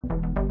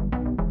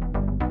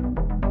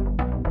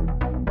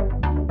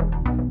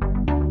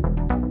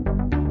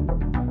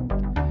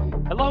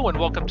Hello and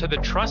welcome to the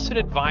Trusted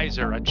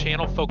Advisor, a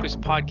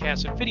channel-focused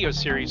podcast and video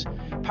series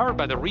powered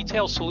by the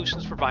Retail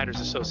Solutions Providers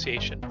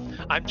Association.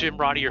 I'm Jim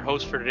Roddy, your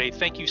host for today.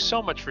 Thank you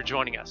so much for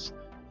joining us.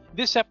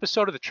 This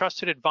episode of the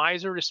Trusted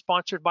Advisor is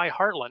sponsored by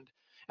Heartland.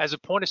 As a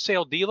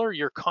point-of-sale dealer,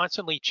 you're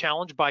constantly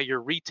challenged by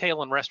your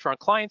retail and restaurant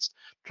clients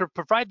to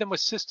provide them with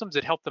systems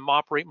that help them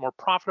operate more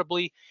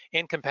profitably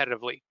and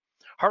competitively.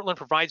 Heartland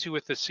provides you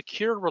with the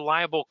secure,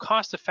 reliable,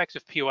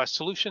 cost-effective POS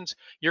solutions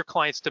your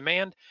clients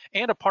demand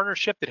and a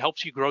partnership that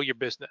helps you grow your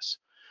business.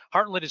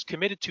 Heartland is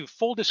committed to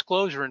full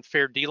disclosure and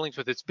fair dealings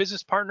with its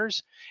business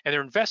partners, and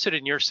they're invested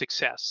in your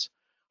success.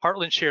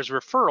 Heartland shares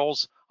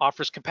referrals,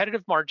 offers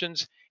competitive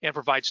margins, and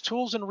provides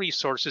tools and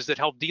resources that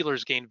help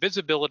dealers gain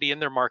visibility in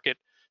their market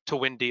to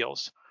win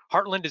deals.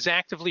 Heartland is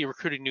actively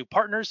recruiting new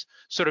partners,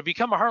 so to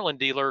become a Heartland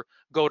dealer,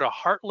 go to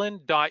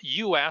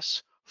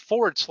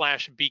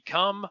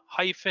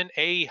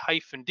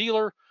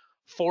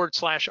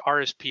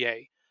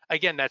heartland.us/become-a-dealer/RSPA.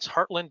 Again, that's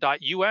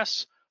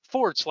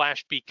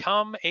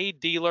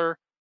heartland.us/become-a-dealer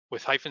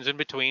with hyphens in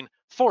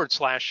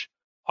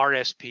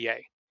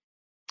between/RSPA.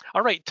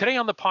 All right, today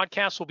on the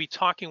podcast, we'll be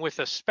talking with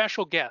a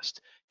special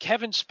guest.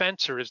 Kevin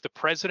Spencer is the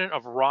president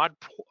of Rod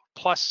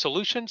Plus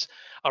Solutions,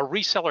 a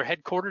reseller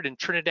headquartered in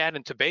Trinidad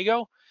and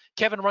Tobago.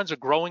 Kevin runs a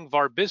growing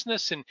VAR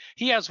business, and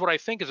he has what I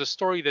think is a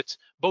story that's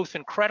both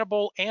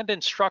incredible and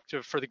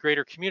instructive for the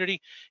greater community.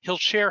 He'll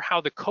share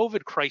how the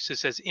COVID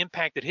crisis has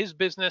impacted his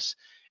business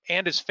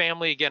and his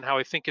family. Again, how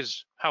I think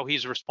is how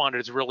he's responded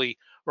is really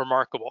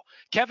remarkable.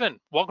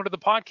 Kevin, welcome to the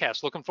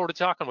podcast. Looking forward to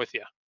talking with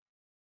you.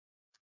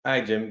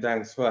 Hi, Jim.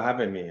 Thanks for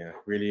having me. I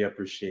really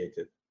appreciate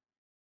it.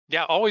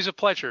 Yeah, always a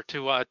pleasure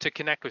to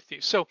connect with you.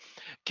 So,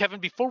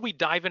 Kevin, before we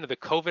dive into the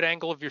COVID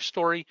angle of your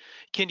story,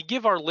 can you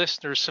give our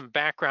listeners some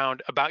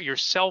background about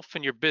yourself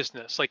and your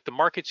business, like the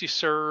markets you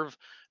serve,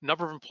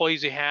 number of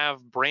employees you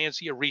have,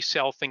 brands you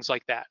resell, things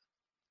like that?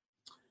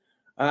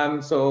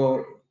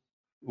 So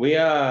we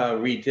are a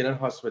retail and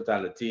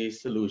hospitality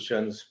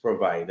solutions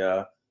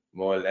provider,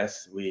 more or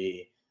less.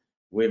 We've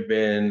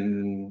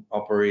been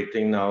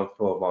operating now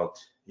for about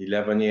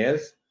 11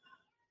 years.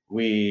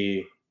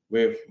 We're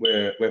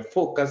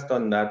focused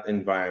on that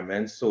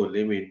environment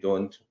solely. We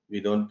don't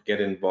get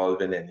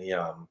involved in any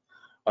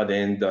other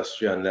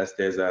industry unless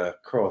there's a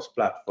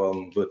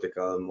cross-platform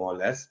vertical, more or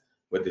less,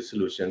 with the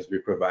solutions we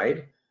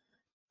provide.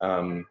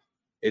 Um,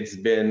 it's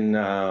been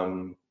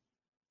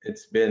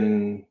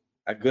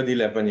a good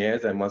 11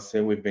 years, I must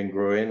say. We've been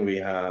growing. We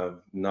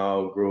have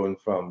now grown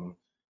from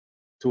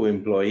 2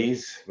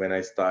 employees when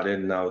I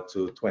started now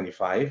to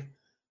 25.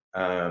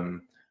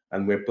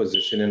 And we're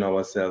positioning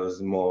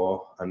ourselves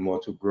more and more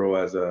to grow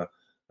as a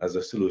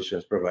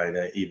solutions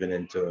provider, even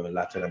into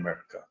Latin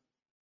America.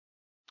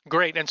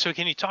 Great. And so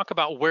can you talk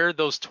about where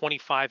those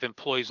 25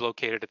 employees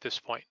located at this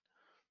point?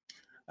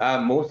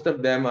 Most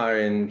of them are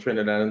in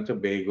Trinidad and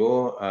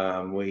Tobago.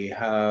 We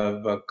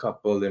have a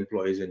couple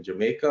employees in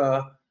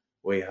Jamaica.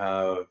 We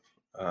have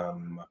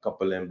a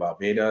couple in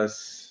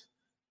Barbados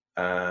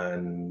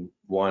and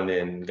one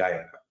in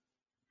Guyana,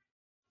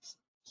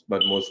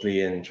 but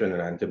mostly in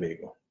Trinidad and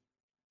Tobago.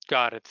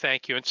 Got it.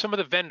 Thank you. And some of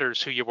the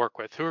vendors who you work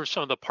with, who are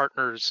some of the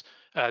partners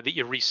that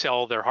you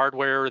resell their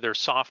hardware, their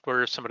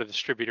software, some of the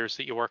distributors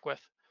that you work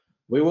with?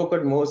 We work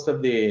with most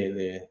of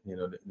the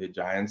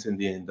giants in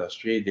the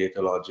industry: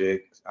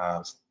 Datalogic,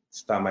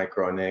 Star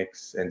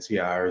Micronics,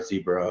 NCR,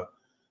 Zebra,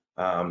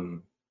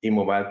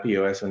 eMobile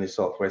POS on the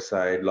software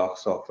side, Lock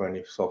Software on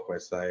the software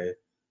side,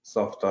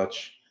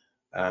 SoftTouch,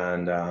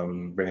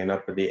 and bringing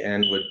up at the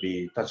end would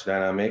be Touch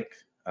Dynamic,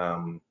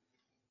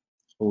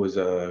 who is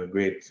a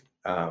great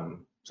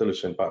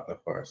solution partner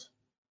for us.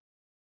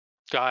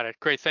 Got it.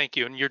 Great. Thank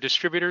you. And your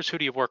distributors, who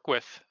do you work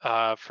with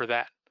for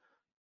that?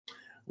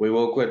 We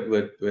work with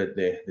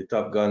the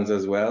top guns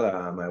as well.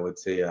 I would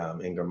say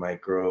Ingram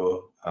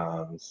Micro,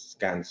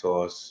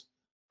 ScanSource,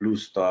 Blue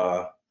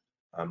Star,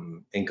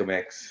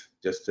 Incomex,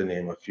 just to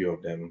name a few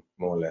of them,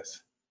 more or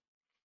less.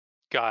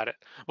 Got it.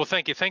 Well,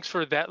 thank you. Thanks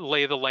for that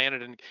lay of the land.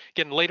 And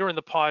again, later in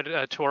the pod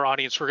to our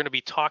audience, we're going to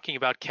be talking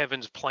about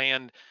Kevin's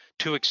plan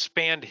to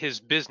expand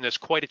his business.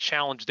 Quite a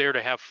challenge there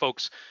to have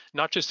folks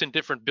not just in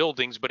different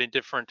buildings, but in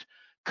different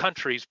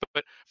countries.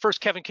 But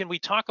first, Kevin, can we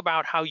talk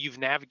about how you've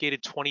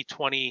navigated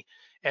 2020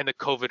 and the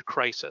COVID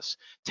crisis?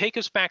 Take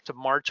us back to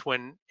March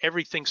when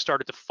everything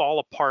started to fall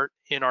apart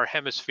in our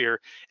hemisphere,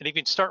 and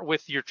even start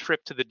with your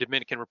trip to the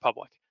Dominican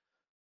Republic.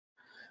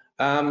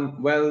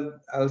 Well,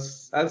 I'll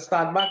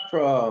start back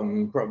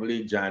from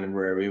probably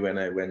January when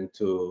I went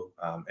to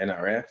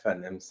NRF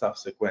and then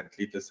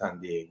subsequently to San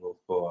Diego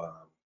for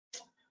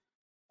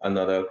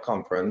another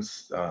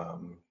conference.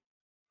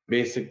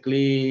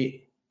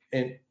 Basically,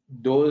 in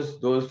those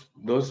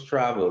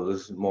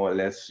travels, more or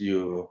less,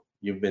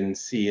 you've been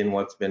seeing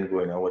what's been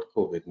going on with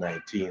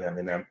COVID-19. I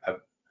mean,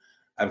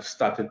 I've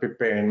started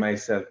preparing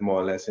myself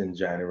more or less in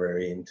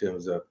January in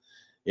terms of,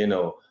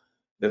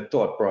 the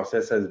thought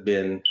process has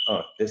been,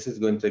 oh, this is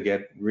going to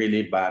get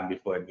really bad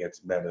before it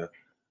gets better.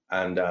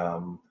 And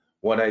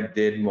what I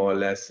did more or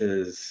less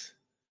is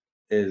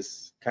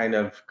is kind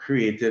of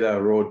created a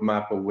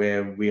roadmap of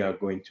where we are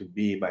going to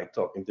be by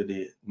talking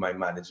to my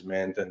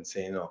management and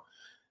saying, oh,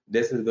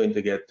 this is going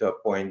to get to a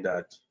point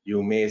that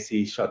you may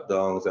see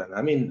shutdowns. And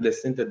I mean,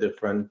 listening to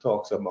different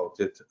talks about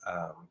it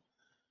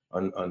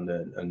on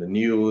the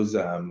news.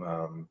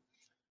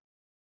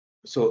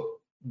 So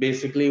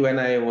basically, when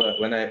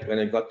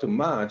I got to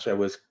March, I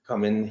was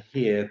coming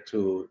here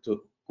to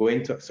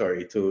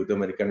to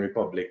Dominican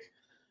Republic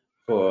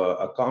for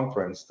a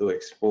conference to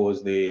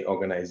expose the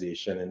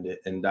organization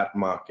in that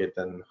market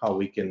and how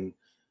we can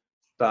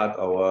start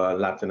our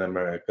Latin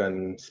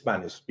American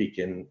Spanish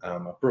speaking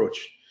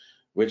approach,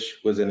 which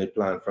was in the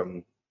plan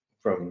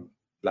from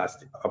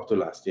up to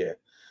last year.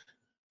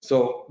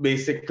 So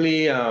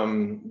basically,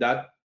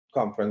 that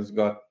conference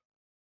got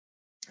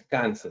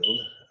canceled,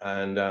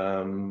 and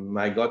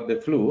I got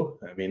the flu.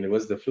 I mean, it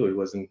was the flu. It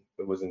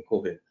wasn't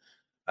COVID.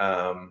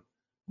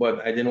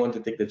 But I didn't want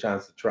to take the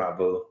chance to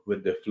travel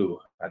with the flu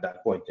at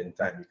that point in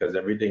time because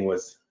everything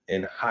was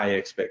in high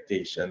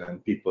expectation,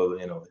 and people,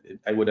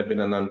 I would have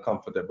been an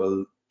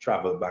uncomfortable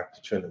travel back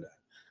to Trinidad,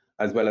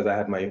 as well as I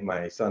had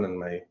my son and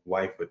my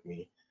wife with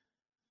me.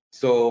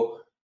 So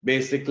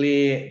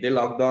basically, the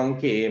lockdown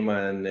came,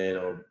 and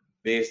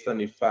based on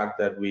the fact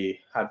that we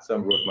had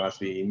some roadmaps,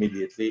 we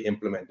immediately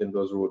implemented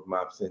those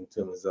roadmaps in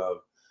terms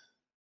of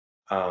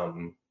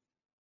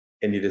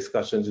in the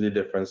discussions with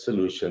the different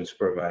solutions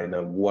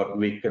provider, what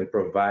we can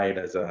provide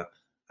as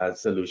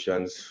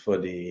solutions for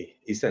the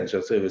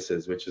essential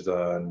services, which is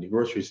on the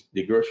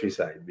grocery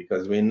side,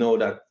 because we knew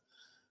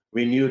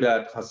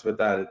that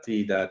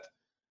hospitality, that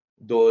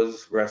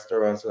those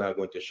restaurants are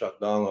going to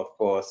shut down, of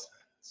course.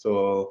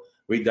 So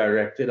we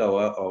directed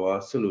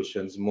our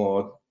solutions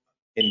more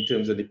in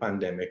terms of the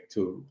pandemic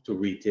to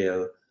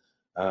retail,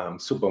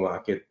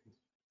 supermarket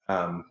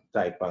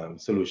type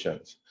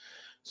solutions.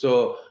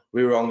 So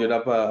we rounded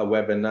up a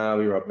webinar,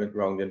 we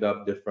rounded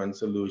up different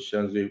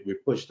solutions. We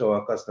pushed to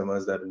our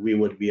customers that we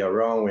would be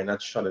around. We're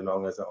not shutting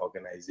down as an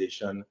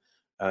organization.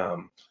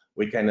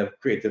 We kind of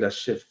created a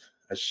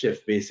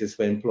shift basis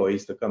for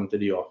employees to come to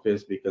the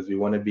office because we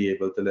want to be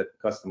able to let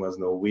customers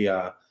know we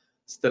are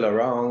still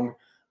around.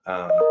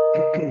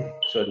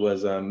 So it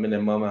was a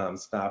minimum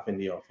staff in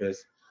the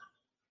office.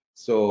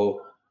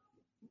 So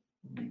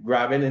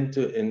grabbing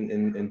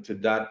into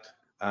that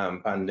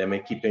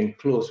pandemic, keeping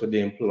close with the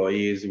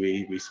employees,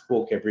 we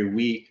spoke every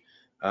week,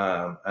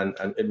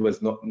 and it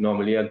was not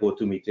normally a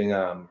go-to meeting,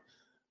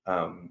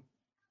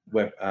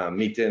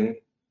 meeting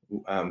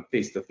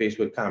face to face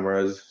with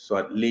cameras, so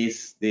at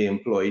least the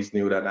employees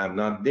knew that I'm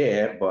not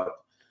there, but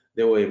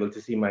they were able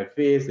to see my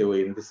face, they were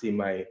able to see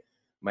my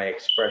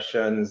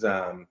expressions.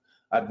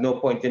 At no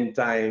point in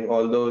time,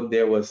 although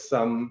there was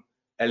some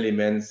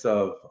elements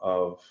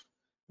of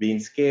being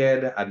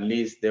scared, at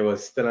least there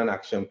was still an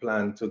action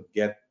plan to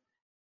get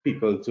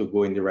people to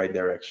go in the right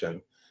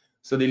direction.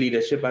 So the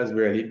leadership has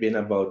really been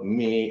about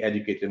me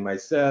educating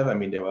myself. I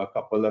mean, there were a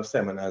couple of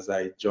seminars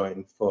I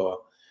joined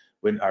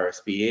with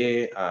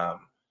RSPA,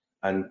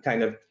 and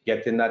kind of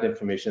getting that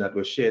information that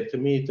was shared to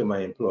me, to my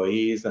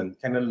employees, and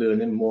kind of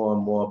learning more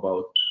and more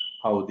about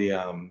how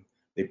the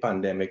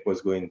pandemic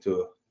was going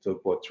to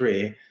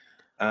portray.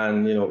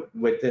 And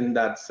within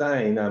that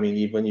sign, I mean,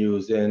 even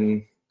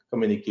using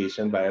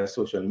communication via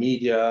social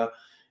media,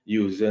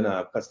 using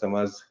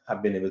customers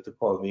have been able to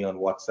call me on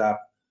WhatsApp,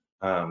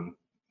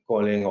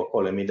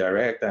 calling me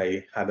direct.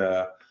 I had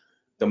a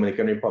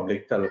Dominican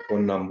Republic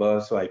telephone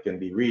number so I can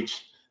be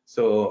reached.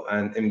 So,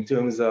 and in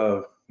terms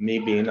of me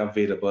being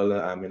available,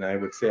 I mean, I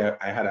would say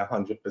I had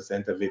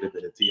 100%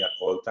 availability at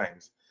all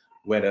times,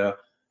 whether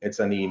it's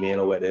an email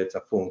or whether it's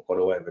a phone call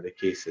or whatever the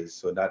case is.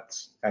 So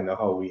that's kind of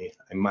how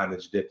I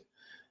managed it.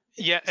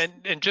 Yeah,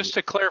 and just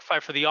to clarify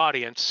for the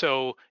audience,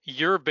 so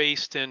you're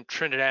based in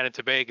Trinidad and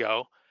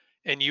Tobago,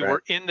 and you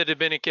were in the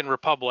Dominican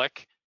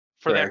Republic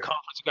for that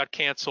conference got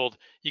canceled.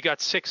 You got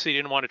sick, so you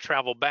didn't want to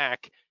travel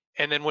back.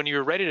 And then when you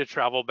were ready to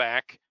travel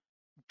back,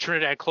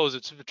 Trinidad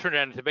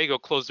and Tobago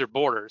closed their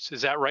borders.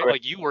 Is that right?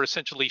 Like you were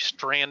essentially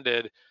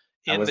stranded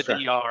in the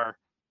DR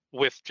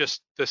with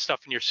just the stuff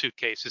in your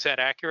suitcase. Is that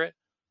accurate?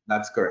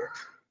 That's correct.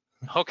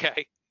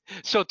 Okay.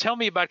 So tell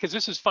me about, because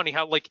this is funny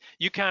how like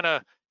you kind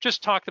of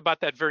just talked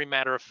about that very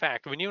matter of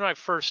fact. When you and I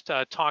first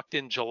talked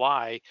in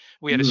July,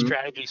 we had a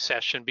strategy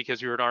session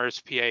because you're an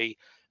RSPA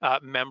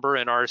member,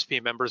 and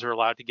RSPA members are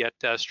allowed to get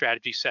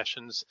strategy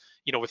sessions,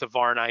 with a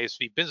VAR and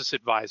ISV business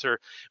advisor.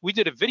 We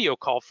did a video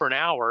call for an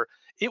hour.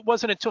 It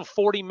wasn't until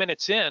 40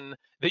 minutes in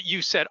that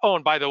you said, oh,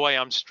 and by the way,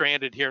 I'm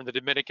stranded here in the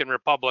Dominican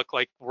Republic.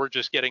 Like we're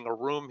just getting a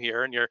room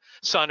here. And your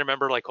son,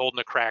 remember, like holding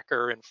a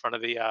cracker in front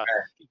of the,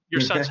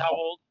 your son's how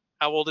old?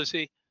 How old is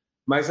he?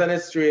 My son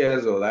is 3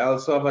 years old. I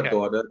also have a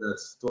daughter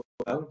that's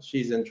 12.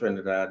 She's in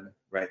Trinidad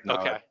right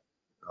now at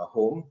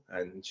home,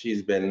 and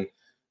she's been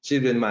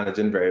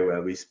managing very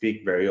well. We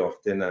speak very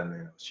often,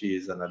 and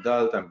she's an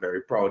adult. I'm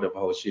very proud of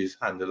how she's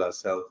handled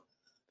herself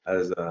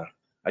as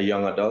a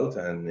young adult,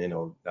 and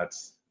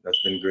that's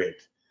been great.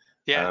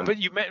 Yeah, but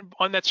you met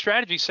on that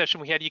strategy session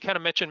we had. You kind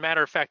of mentioned,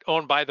 matter of fact, oh,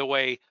 and by the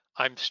way,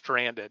 I'm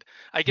stranded.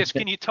 I guess,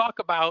 can you talk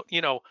about,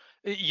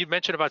 you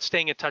mentioned about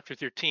staying in touch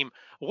with your team.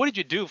 What did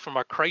you do from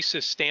a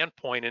crisis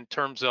standpoint in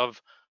terms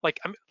of like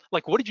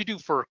what did you do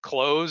for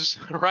clothes,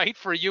 right?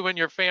 For you and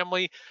your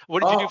family?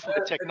 What did you Oh, do from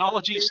a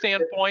technology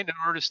standpoint in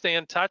order to stay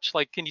in touch?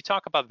 Like, can you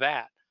talk about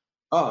that?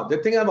 oh, the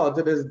thing about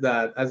it is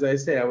that, as I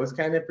say, I was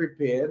kind of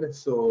prepared.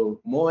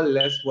 So more or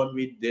less what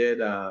we did,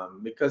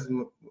 because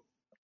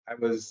I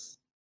was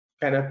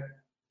kind of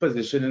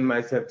positioning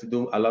myself to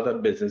do a lot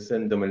of business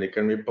in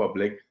Dominican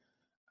Republic,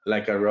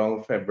 like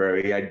around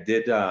February,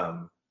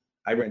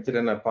 I rented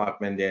an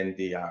apartment there in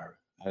DR,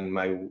 and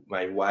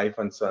my wife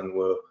and son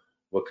were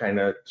kind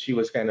of, she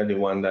was kind of the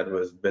one that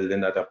was building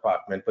that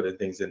apartment, putting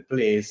things in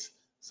place,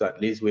 so at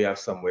least we have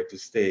somewhere to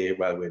stay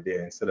while we're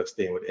there instead of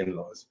staying with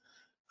in-laws.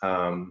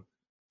 Um,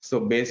 so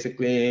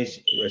basically,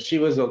 she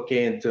was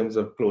okay in terms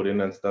of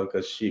clothing and stuff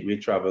because we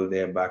traveled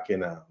there back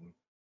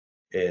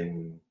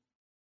in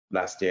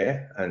last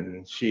year,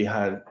 and she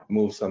had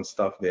moved some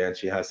stuff there, and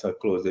she has some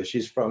clothes there.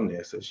 She's from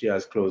there, so she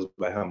has clothes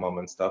by her mom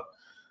and stuff.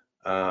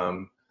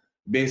 Um,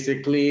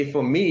 Basically,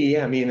 for me,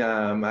 I mean,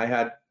 I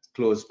had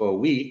clothes for a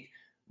week,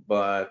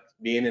 but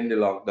being in the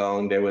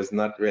lockdown, there was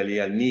not really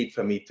a need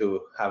for me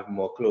to have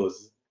more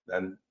clothes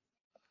than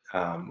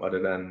other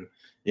than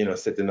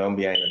sitting down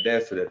behind a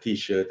desk with a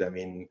t-shirt. I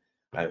mean,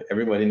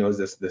 everybody knows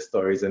the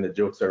stories and the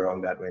jokes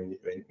around that when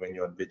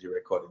you're on video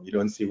recording, you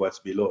don't see what's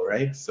below,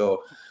 right?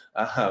 So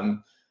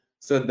um,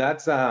 so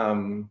that's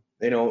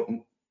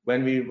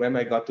when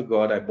I got to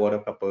God, I bought a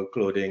couple of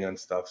clothing and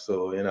stuff,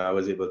 so I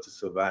was able to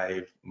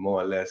survive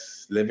more or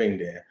less living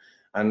there.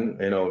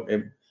 And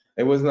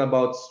it wasn't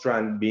about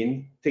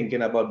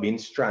thinking about being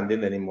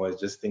stranded anymore. It's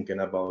just thinking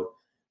about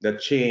the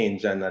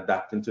change and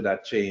adapting to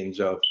that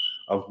change of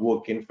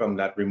working from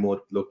that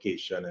remote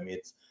location. I mean,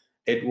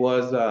 it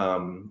was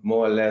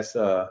more or less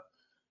a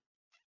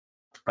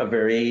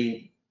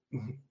very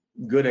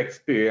good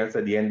experience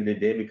at the end of the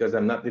day, because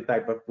I'm not the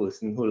type of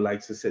person who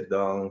likes to sit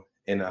down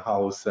in a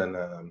house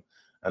and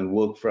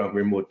work from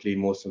remotely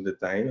most of the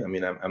time. I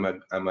mean,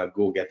 I'm a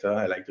go-getter.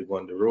 I like to go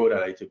on the road. I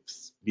like to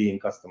be in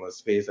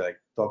customers' face. I like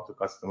to talk to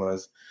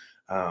customers.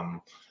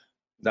 Um,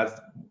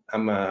 that's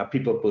I'm a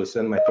people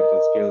person. My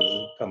people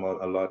skills come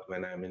out a lot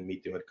when I'm in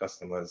meeting with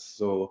customers.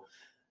 So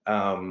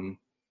um,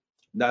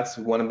 that's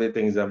one of the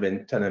things I've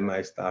been telling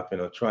my staff.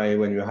 Try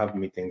when you have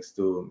meetings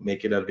to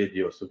make it a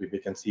video so people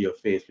can see your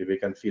face, people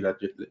can feel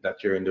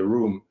that you're in the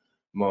room,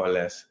 more or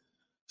less.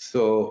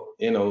 So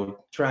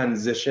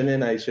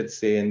transitioning, I should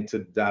say, into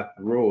that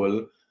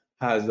role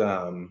has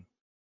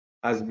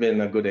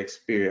been a good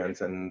experience,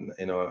 and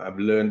I've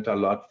learned a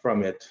lot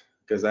from it,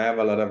 because I have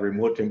a lot of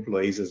remote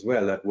employees as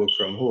well that work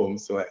from home,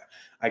 so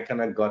I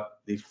kind of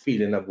got the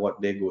feeling of what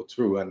they go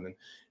through, and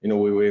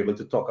we were able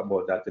to talk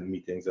about that in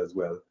meetings as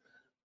well,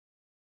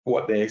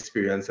 what their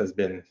experience has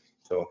been.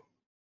 So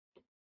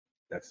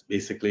that's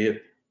basically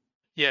it.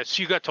 Yes,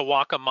 you got to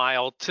walk a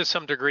mile to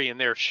some degree in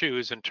their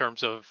shoes in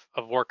terms of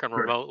working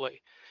Correct.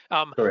 remotely.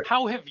 Correct.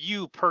 How have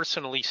you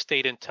personally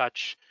stayed in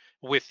touch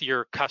with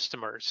your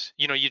customers?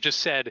 You just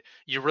said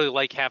you really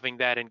like having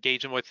that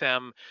engagement with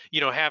them.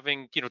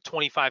 Having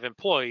 25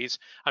 employees,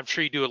 I'm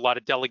sure you do a lot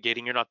of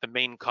delegating. You're not the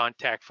main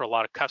contact for a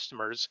lot of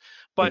customers,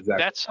 but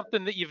Exactly. that's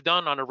something that you've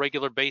done on a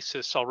regular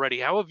basis already.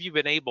 How have you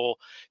been able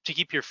to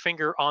keep your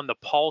finger on the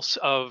pulse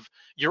of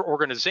your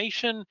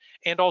organization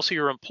and also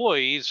your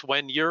employees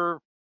when you're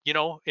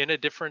in a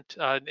different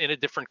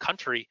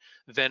country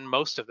than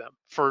most of them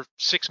for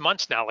 6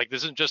 months now? Like,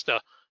 this isn't just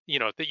that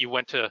you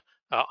went to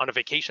on a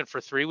vacation for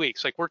 3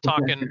 weeks. Like, we're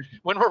talking,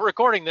 when we're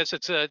recording this,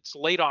 it's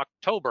late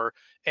October,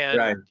 and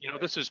Right.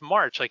 this is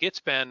March. Like, it's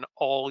been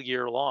all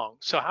year long.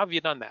 So how have you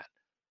done that?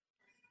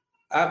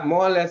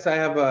 More or less, I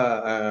have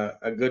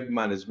a good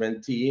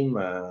management team.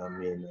 I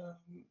mean,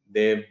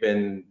 they've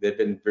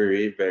been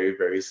very, very,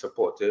 very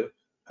supportive.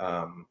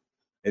 Um,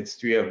 it's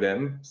three of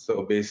them,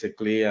 so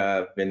basically,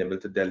 I've been able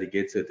to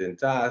delegate certain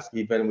tasks.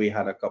 Even we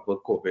had a couple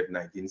of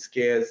COVID-19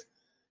 scares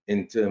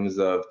in terms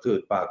of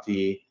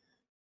third-party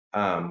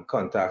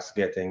contacts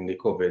getting the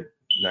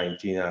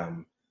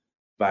COVID-19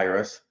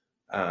 virus,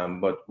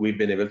 but we've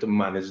been able to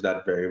manage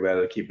that very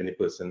well, keeping the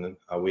person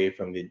away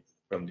from the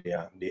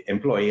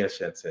employee, I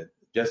should say,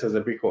 just as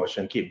a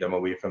precaution, keep them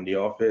away from the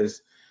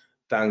office.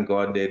 Thank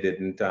God they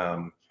didn't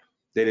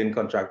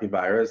contract the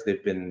virus.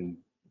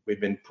 We've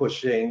been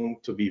pushing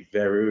to be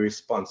very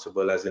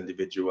responsible as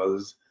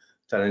individuals,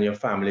 telling your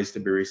families to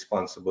be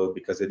responsible,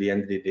 because at the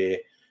end of the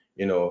day,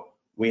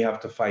 we have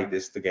to fight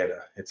this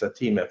together. It's a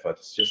team effort.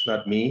 It's just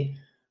not me.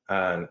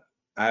 And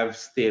I've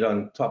stayed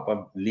on top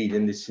of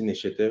leading this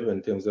initiative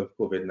in terms of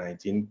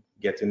COVID-19,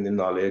 getting the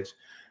knowledge,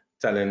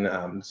 telling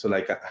so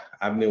like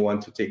I'm the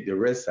one to take the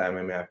risk. I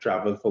mean, I've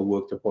traveled for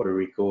work to Puerto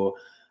Rico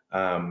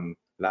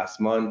last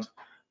month,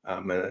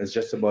 and it's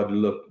just about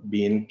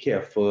being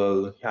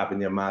careful,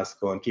 having your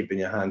mask on, keeping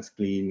your hands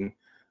clean,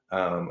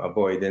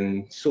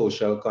 avoiding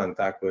social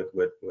contact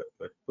with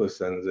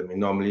persons. I mean,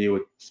 normally you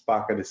would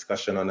spark a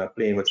discussion on a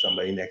plane with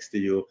somebody next to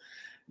you.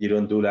 You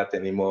don't do that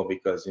anymore,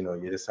 because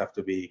you just have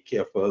to be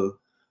careful.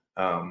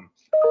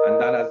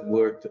 And that has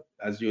worked.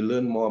 As you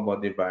learn more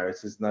about the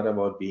virus, it's not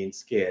about being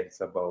scared,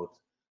 it's about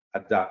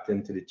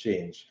adapting to the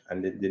change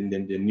and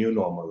the new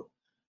normal.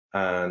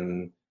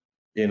 And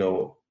you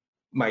know,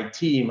 my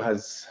team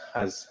has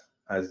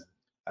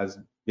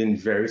been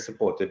very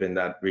supportive in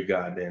that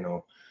regard. You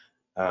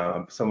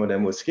know, some of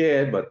them were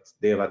scared, but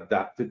they've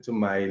adapted to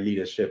my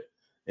leadership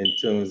in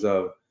terms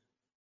of,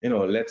 you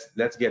know,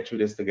 let's get through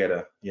this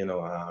together. You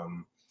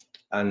know,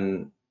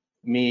 and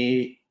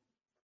me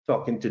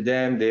talking to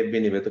them, they've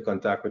been able to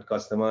contact with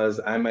customers.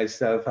 I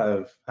myself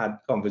have had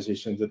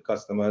conversations with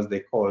customers. They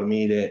call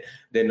me.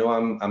 They know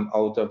I'm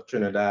out of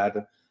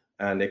Trinidad,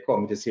 and they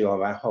call me to see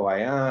how I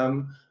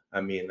am. I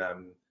mean,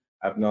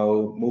 I've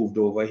now moved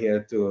over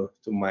here to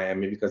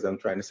Miami because I'm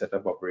trying to set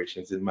up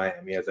operations in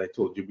Miami, as I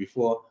told you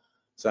before.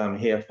 So I'm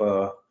here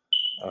for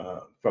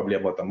probably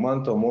about a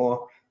month or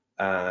more,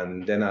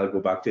 and then I'll go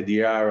back to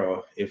DR,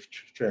 or if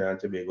Trinidad and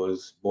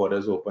Tobago's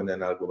borders open,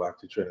 then I'll go back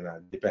to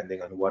Trinidad,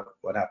 depending on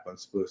what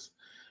happens first.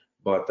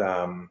 But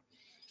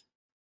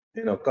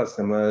you know,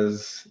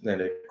 customers, then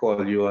they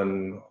call you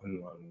on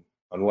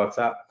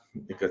WhatsApp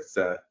because it's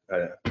a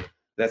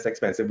less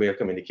expensive way of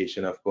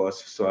communication, of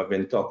course. So I've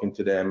been talking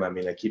to them. I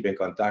mean, I keep in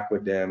contact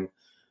with them.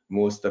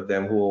 Most of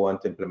them who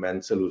want to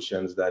implement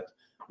solutions that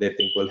they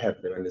think will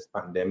help them in this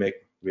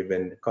pandemic. We've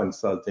been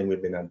consulting,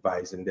 we've been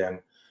advising them.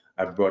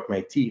 I've brought my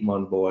team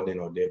on board. You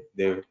know,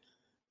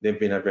 they've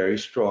been a very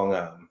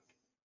strong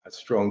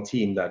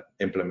team that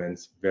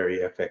implements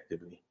very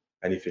effectively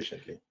and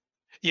efficiently.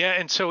 Yeah,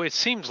 and so it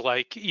seems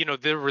like,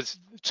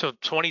 so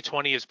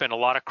 2020 has been a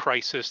lot of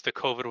crisis. The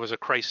COVID was a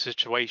crisis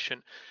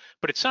situation,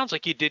 but it sounds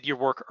like you did your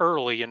work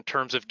early in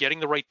terms of getting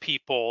the right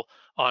people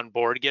on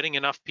board, getting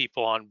enough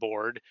people on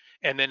board,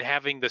 and then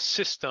having the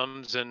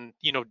systems and,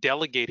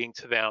 delegating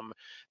to them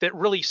that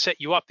really set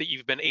you up that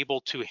you've been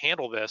able to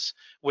handle this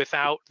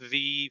without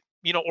the,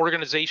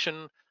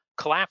 organization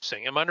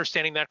collapsing. Am I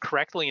understanding that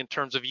correctly in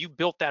terms of you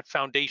built that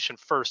foundation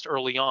first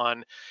early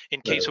on in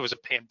case it was a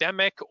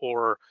pandemic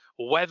or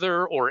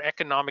weather or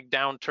economic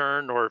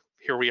downturn, or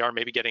here we are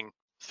maybe getting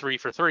 3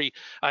 for 3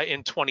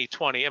 in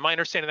 2020. Am I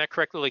understanding that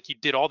correctly? Like you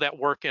did all that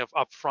work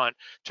up front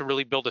to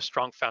really build a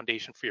strong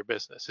foundation for your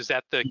business. Is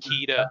that the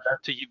key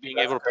to you being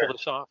able to pull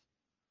this off?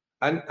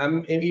 And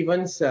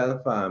even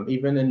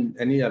even in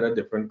any other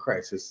different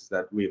crisis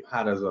that we've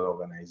had as an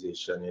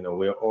organization,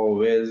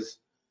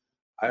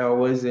 I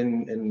always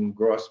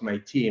engross my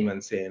team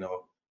and say,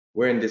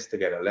 we're in this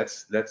together.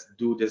 Let's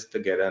do this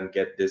together and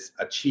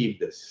achieve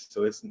this.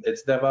 So it's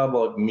never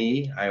about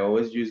me. I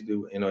always use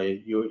you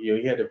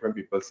hear different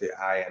people say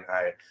I and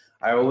I.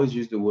 I always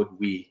use the word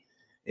we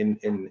in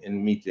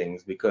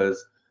meetings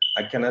because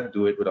I cannot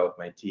do it without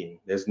my team.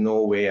 There's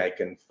no way I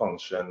can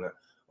function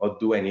or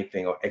do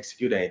anything or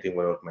execute anything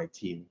without my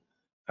team.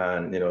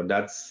 And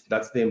that's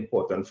the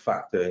important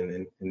factor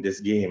in this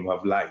game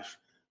of life,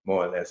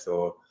 more or less,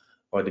 or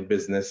the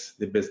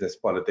business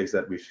politics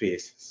that we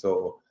face.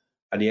 So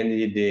at the end of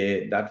the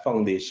day, that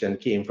foundation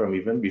came from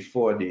even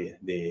before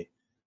the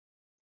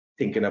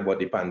thinking about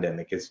the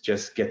pandemic. It's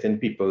just getting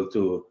people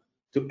to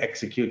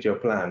execute your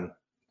plan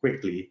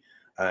quickly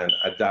and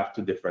adapt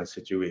to different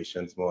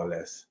situations, more or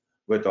less,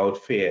 without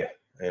fear.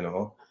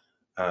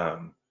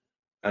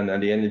 And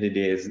at the end of the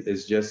day,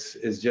 it's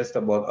just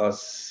about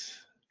us,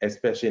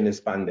 especially in this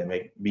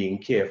pandemic, being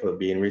careful,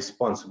 being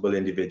responsible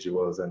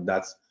individuals, and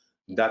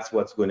that's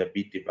what's going to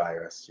beat the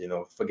virus.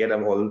 Forget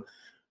about.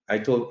 I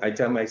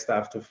tell my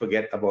staff to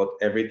forget about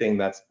everything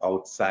that's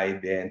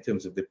outside there in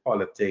terms of the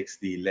politics,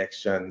 the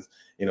elections.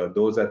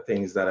 Those are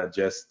things that are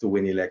just to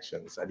win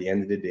elections. At the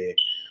end of the day,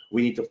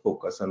 we need to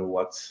focus on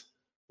what's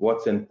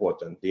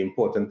important. The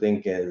important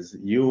thing is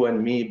you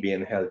and me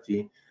being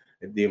healthy.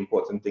 The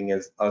important thing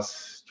is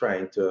us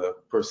trying to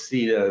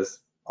proceed as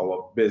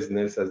our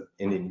business as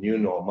in a new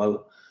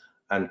normal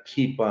and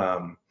keep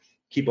our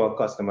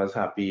customers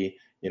happy.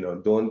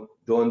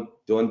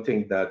 Don't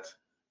think that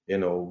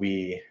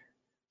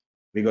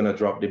we're gonna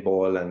drop the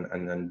ball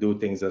and do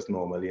things as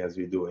normally as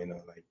we do.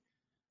 Like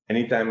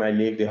anytime I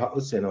leave the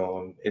house,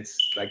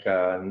 it's like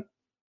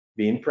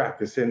being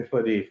practicing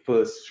for the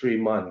first 3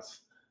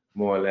 months,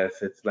 more or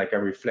less. It's like a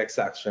reflex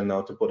action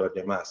now to put on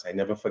your mask. I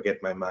never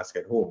forget my mask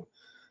at home,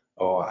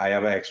 or I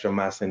have an extra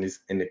mask in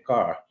the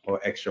car, or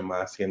extra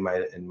mask in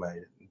my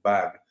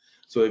bag.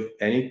 So if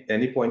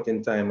any point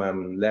in time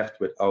I'm left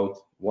without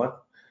one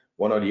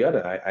or the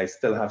other, I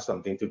still have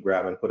something to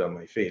grab and put on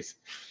my face,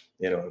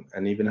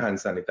 and even hand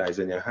sanitizer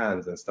in your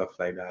hands and stuff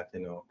like that,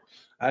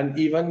 and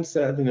even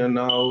said,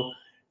 now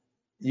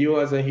you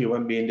as a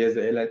human being, there's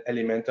an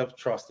element of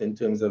trust in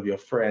terms of your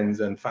friends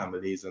and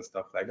families and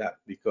stuff like that,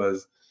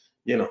 because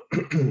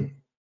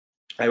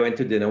I went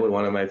to dinner with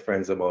one of my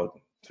friends about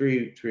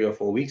three or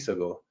 4 weeks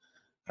ago,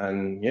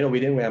 and we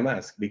didn't wear a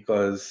mask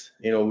because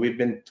we've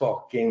been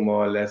talking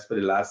more or less for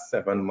the last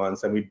 7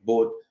 months, and we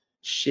both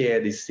share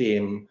the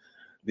same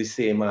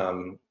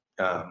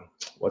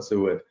what's the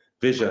word,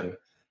 vision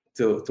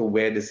to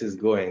where this is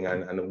going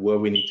and where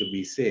we need to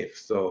be safe.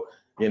 So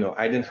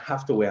I didn't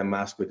have to wear a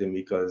mask with him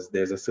because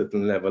there's a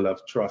certain level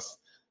of trust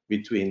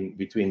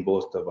between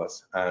both of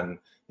us, and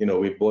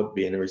we both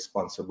being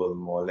responsible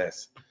more or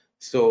less.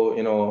 So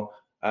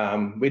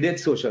we did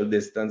social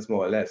distance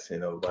more or less,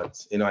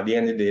 but at the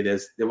end of the day,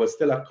 there was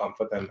still a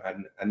comfort,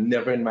 and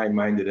never in my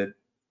mind did it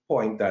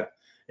point that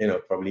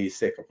probably he's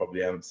sick or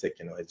probably I'm sick.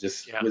 It was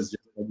just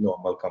a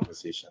normal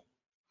conversation.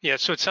 Yeah,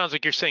 so it sounds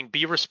like you're saying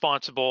be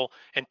responsible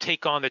and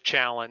take on the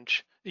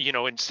challenge,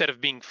 instead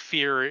of being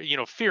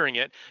fearing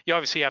it. You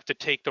obviously have to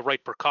take the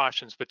right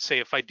precautions, but say,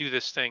 if I do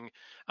this thing,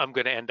 I'm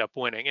going to end up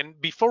winning. And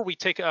before we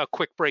take a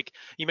quick break,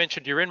 you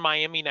mentioned you're in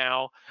Miami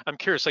now. I'm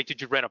curious, like, did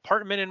you rent an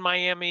apartment in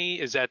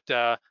Miami? Is that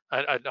a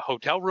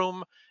hotel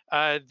room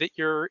that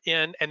you're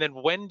in? And then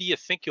when do you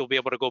think you'll be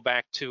able to go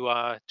back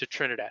to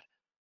Trinidad?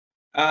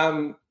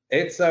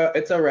 It's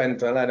a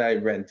rental, and I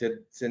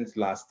rented since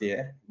last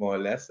year, more or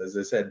less. As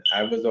I said,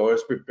 I was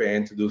always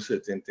preparing to do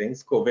certain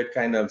things. COVID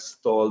kind of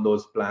stalled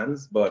those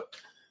plans, but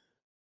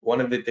one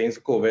of the things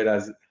COVID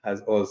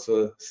has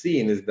also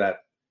seen is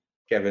that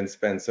Kevin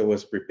Spencer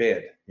was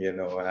prepared.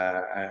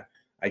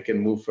 I can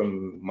move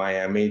from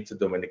Miami to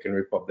Dominican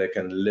Republic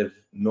and live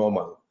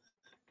normal.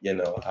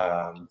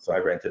 So I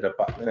rented an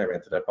apartment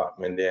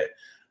there,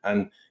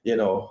 and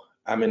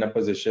I'm in a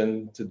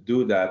position to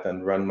do that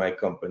and run my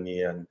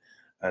company and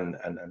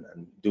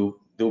do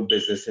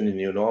business in the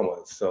new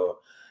normal. So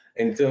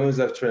in terms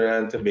of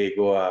Trinidad and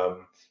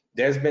Tobago,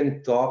 there's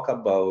been talk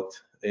about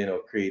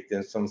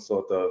creating some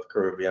sort of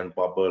Caribbean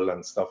bubble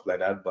and stuff like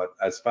that. But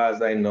as far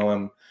as I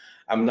know,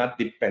 I'm not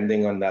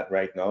depending on that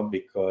right now,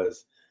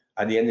 because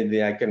at the end of the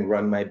day, I can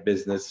run my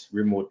business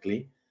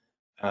remotely.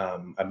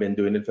 I've been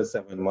doing it for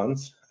 7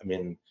 months. I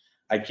mean,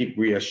 I keep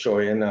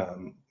reassuring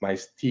my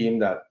team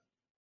that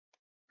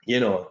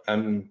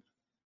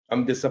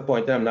I'm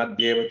disappointed I'm not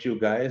there with you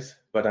guys,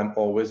 but I'm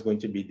always going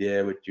to be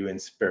there with you in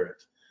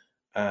spirit.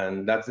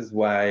 And that is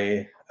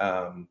why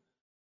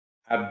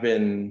I've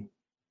been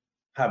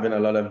having a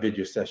lot of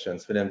video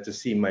sessions for them to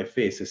see my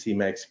face, to see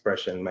my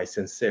expression, my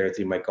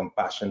sincerity, my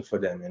compassion for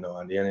them. At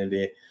the end of the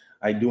day,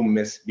 I do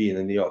miss being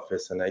in the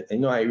office, and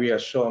I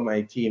reassure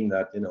my team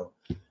that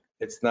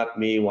it's not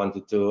me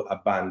wanting to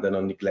abandon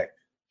or neglect.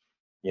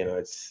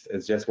 It's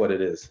just what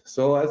it is.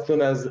 So as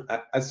soon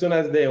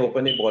as they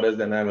open the borders,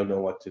 then I will know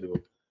what to do,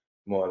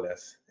 more or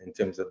less, in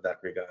terms of that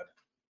regard.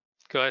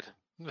 Good.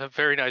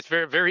 Very nice.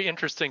 Very, very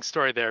interesting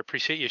story there.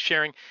 Appreciate you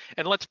sharing.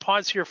 And let's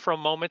pause here for a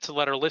moment to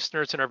let our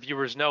listeners and our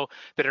viewers know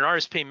that an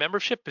RSPA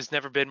membership has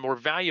never been more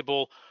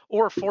valuable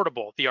or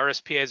affordable. The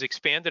RSPA has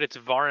expanded its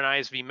VAR and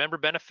ISV member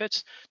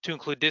benefits to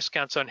include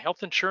discounts on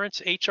health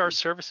insurance, HR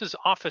services,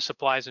 office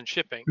supplies, and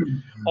shipping.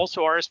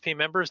 Also, RSPA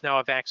members now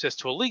have access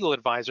to a legal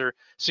advisor,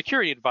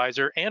 security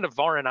advisor, and a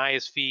VAR and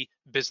ISV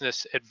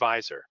business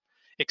advisor.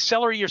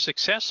 Accelerate your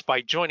success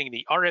by joining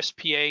the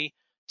RSPA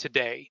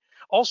today.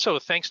 Also,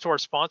 thanks to our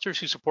sponsors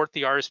who support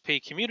the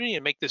RSPA community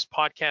and make this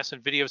podcast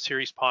and video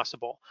series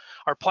possible.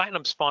 Our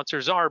platinum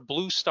sponsors are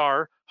Blue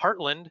Star,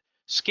 Heartland,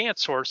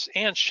 ScanSource,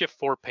 and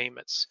Shift4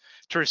 Payments.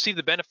 To receive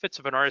the benefits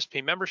of an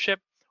RSPA membership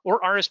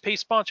or RSPA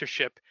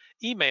sponsorship,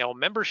 email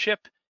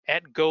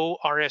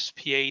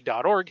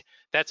membership@gorspa.org.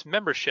 That's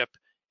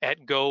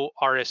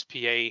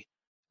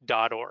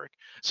membership@gorspa.org.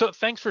 So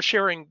thanks for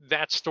sharing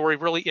that story.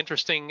 Really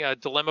interesting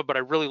dilemma, but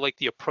I really like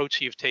the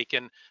approach you've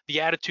taken,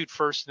 the attitude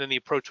first and then the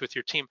approach with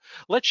your team.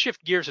 Let's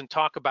shift gears and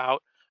talk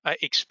about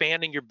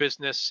expanding your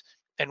business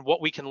and what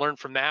we can learn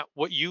from that,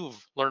 what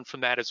you've learned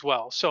from that as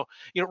well. So,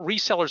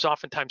 resellers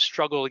oftentimes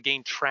struggle to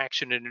gain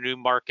traction in a new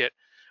market,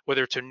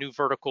 whether it's a new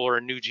vertical or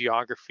a new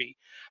geography.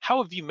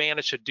 How have you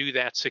managed to do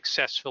that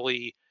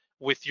successfully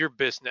with your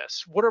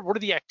business? What are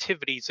the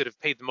activities that have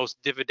paid the most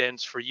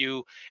dividends for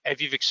you as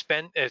you've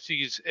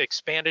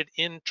expanded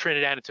in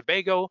Trinidad and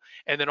Tobago,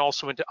 and then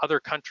also into other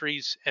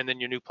countries, and then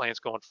your new plans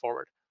going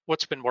forward?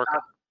 What's been working?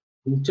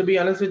 To be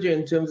honest with you,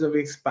 in terms of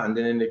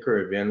expanding in the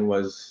Caribbean,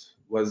 was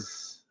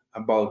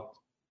about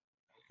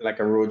like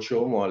a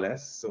roadshow, more or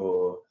less.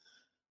 So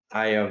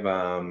I have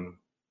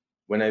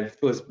when I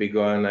first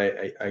began,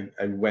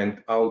 I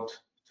went out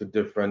to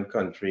different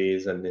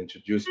countries and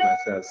introduced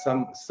myself.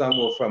 Some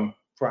were from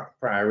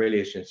prior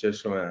relationships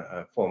from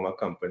a former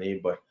company,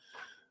 but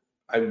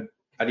at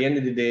the end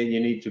of the day, you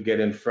need to get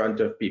in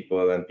front of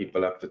people, and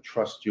people have to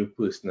trust you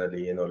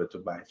personally in order to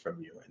buy from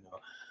you.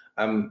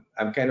 I'm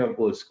kind of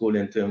old school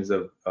in terms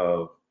of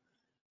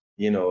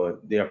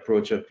the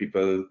approach of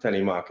people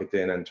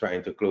telemarketing and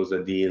trying to close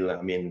a deal.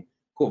 I mean,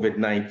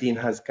 COVID-19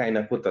 has kind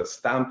of put a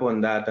stamp on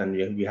that, and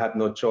we had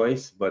no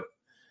choice. But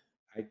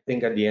I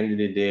think at the end of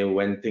the day,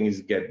 when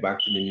things get back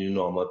to the new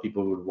normal,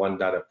 people would want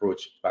that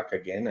approach back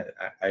again.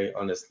 I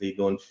honestly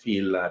don't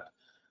feel that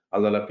a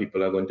lot of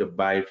people are going to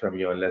buy from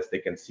you unless they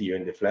can see you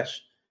in the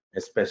flesh,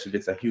 especially if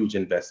it's a huge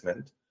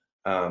investment,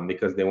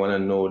 because they want to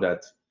know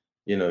that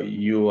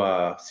you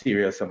are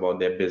serious about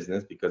their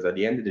business. Because at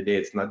the end of the day,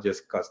 it's not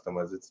just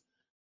customers. It's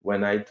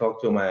when I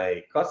talk to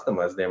my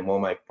customers, they're more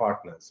my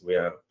partners. We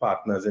are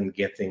partners in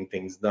getting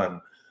things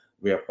done.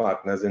 We are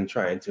partners in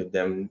trying for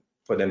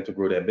them to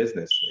grow their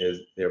business.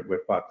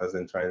 We're partners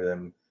in trying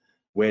them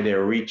where they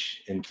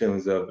reach in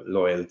terms of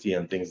loyalty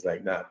and things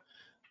like that.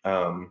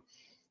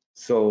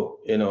 So,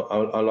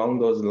 along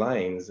those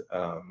lines,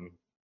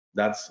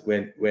 that's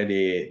where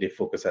the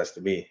focus has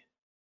to be,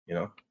 you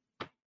know.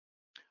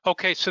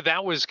 Okay, so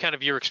that was kind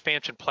of your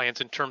expansion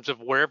plans in terms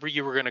of wherever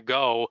you were going to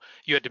go,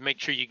 you had to make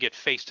sure you get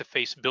face to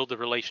face, build the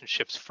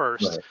relationships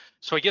first. Right.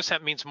 So I guess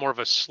that means more of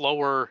a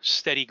slower,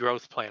 steady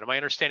growth plan. Am I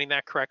understanding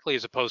that correctly,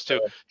 as opposed to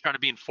trying to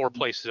be in 4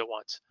 places at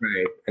once?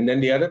 Right. And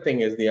then the other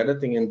thing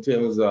in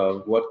terms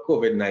of what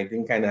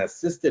COVID-19 kind of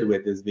assisted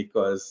with is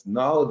because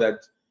now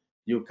that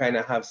you kind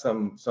of have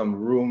some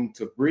room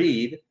to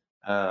breathe,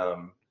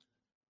 um,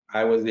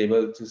 I was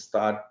able to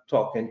start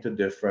talking to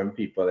different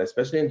people,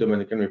 especially in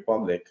Dominican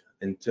Republic,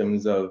 in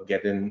terms of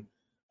getting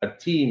a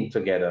team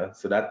together.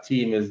 So that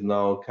team is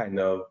now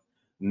kind of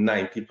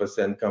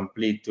 90%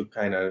 complete to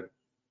kind of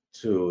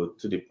to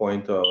the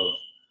point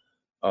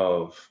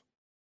of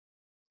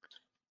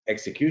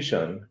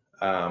execution.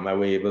 I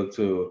was able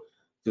to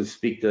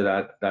speak to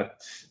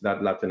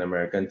that Latin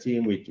American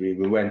team. We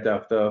went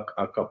after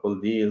a couple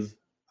deals.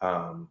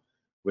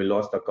 We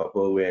lost a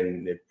couple. We're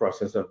in the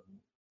process of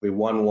we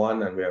won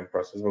one and we're in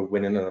process of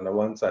winning another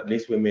one. So at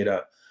least we made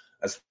a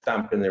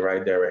stamp in the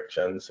right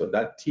direction. So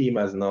that team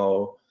has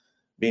now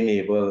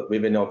we've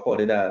been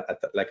afforded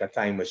like a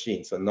time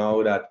machine. So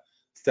now that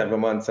 7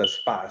 months has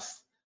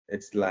passed,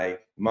 it's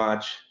like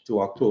March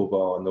to October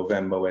or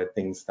November where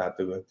things start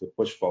to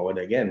push forward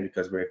again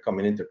because we're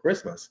coming into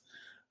Christmas.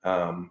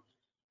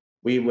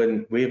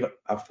 We've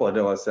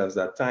afforded ourselves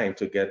that time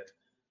to get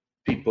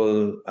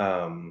people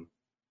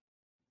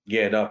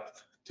geared up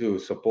to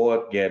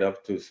support, geared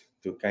up to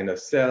kind of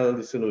sell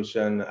the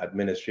solution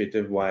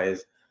administrative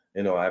wise.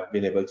 I've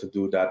been able to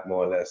do that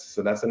more or less.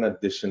 So that's an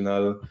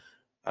additional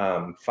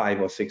 5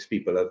 or 6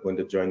 people that are going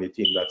to join the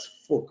team that's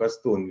focused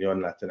only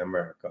on Latin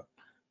America,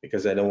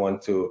 because I don't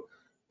want to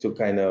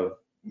kind of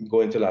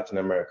go into Latin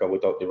America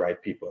without the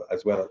right people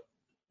as well.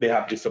 They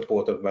have the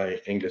support of my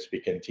English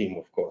speaking team,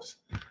 of course,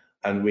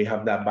 and we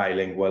have that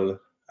bilingual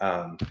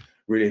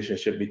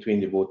relationship between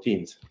the both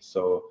teams.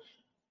 So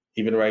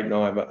even right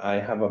now, I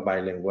have a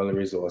bilingual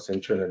resource in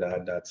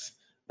Trinidad that's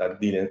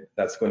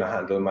going to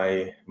handle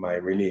my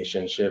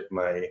relationship,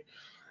 my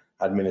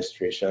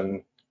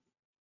administration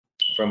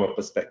from a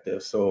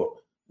perspective. So,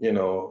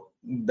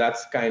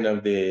 that's kind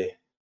of the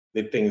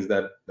things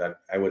that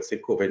I would say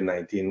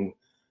COVID-19,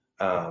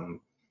 I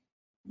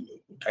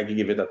can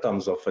give it a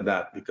thumbs up for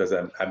that because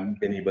I've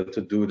been able to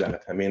do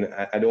that. I mean,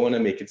 I don't want to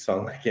make it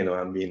sound like,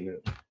 I'm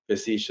being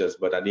facetious,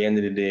 but at the end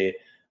of the day,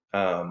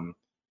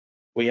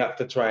 we have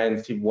to try and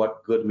see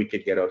what good we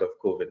could get out of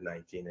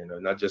COVID-19,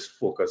 not just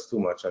focus too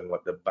much on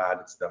what the bad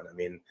it's done. I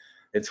mean,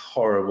 it's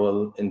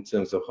horrible in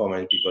terms of how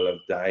many people have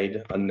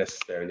died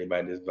unnecessarily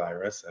by this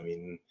virus. I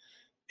mean,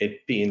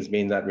 it pains me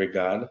in that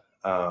regard.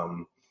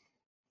 And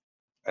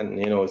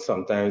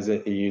sometimes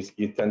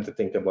you tend to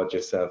think about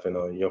yourself.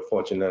 You're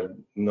fortunate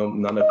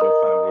none of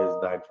your family has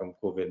died from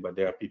COVID, but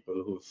there are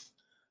people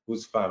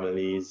whose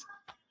families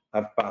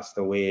have passed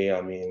away.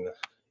 I mean,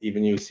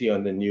 even you see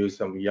on the news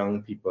some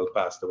young people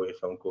passed away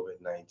from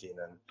COVID-19,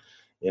 and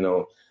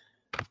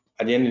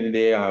at the end of the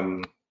day,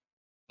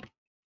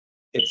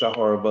 it's a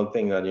horrible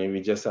thing that we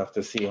just have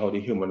to see how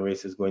the human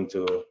race is going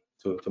to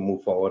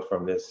move forward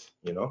from this.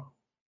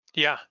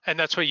 Yeah, and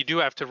that's what you do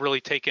have to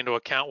really take into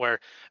account where,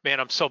 man,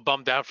 I'm so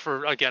bummed out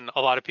for, again,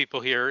 a lot of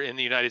people here in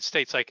the United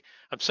States. Like,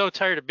 I'm so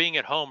tired of being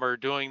at home or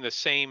doing the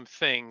same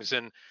things.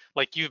 And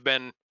like you've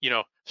been,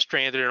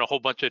 stranded in a whole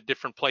bunch of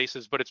different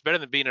places, but it's better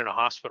than being in a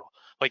hospital.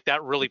 Like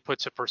that really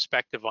puts a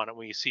perspective on it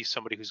when you see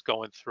somebody who's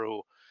going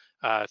through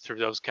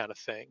those kind of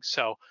things.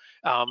 So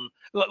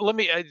let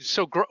me,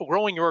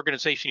 growing your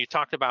organization, you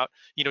talked about,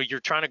 you're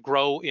trying to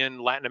grow in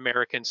Latin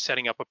America and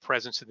setting up a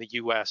presence in the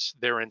US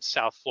there in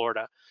South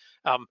Florida.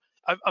 Um,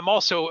 I'm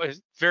also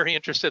very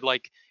interested,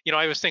 like, I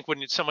always think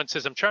when someone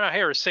says, I'm trying to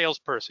hire a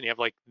salesperson, you have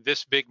like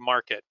this big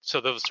market. So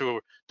those who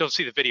don't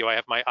see the video, I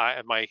have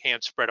my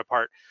hands spread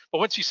apart. But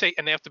once you say,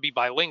 and they have to be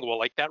bilingual,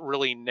 like that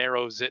really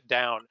narrows it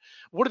down.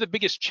 What are the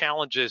biggest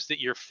challenges that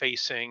you're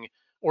facing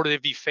or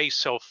have you faced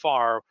so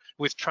far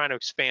with trying to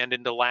expand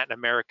into Latin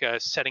America,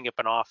 setting up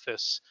an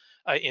office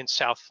in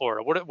South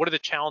Florida? What are the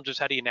challenges?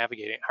 How are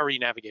you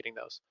navigating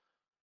those?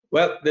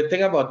 Well, the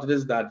thing about it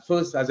is that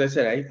first, as I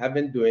said, I've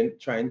been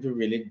trying to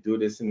really do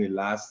this in the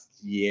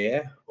last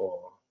year,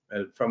 or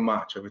from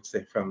March, I would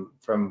say, from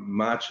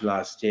March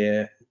last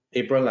year,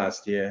 April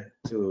last year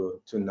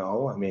to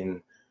now. I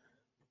mean,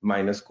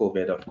 minus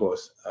COVID, of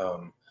course.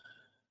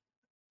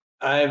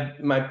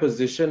 My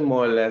position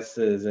more or less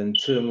is in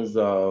terms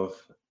of,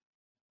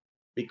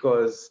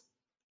 because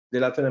the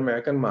Latin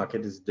American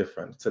market is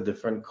different. It's a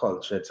different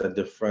culture. It's a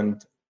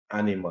different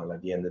animal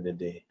at the end of the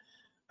day.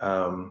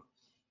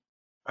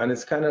 And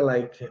it's kind of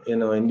like, in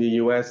the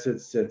US,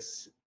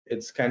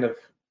 it's kind of,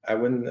 I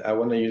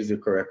want to use the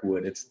correct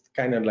word. It's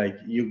kind of like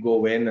you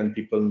go in and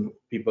people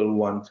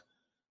want,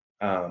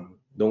 don't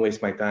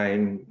waste my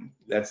time.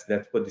 Let's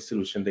put the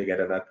solution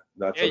together. That's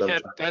what I'm Yeah,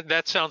 trying.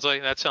 that sounds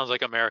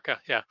like America.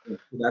 Yeah.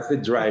 That's the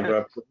driver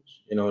approach,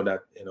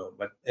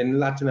 but in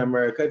Latin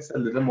America, it's a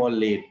little more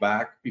laid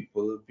back.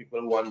 People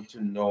want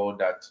to know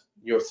that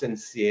you're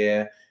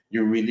sincere,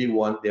 you really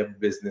want their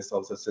business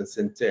also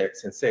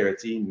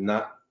sincerity,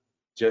 not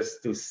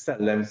just to sell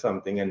them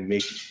something and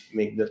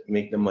make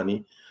the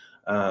money.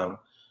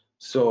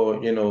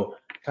 So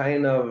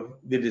kind of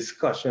the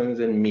discussions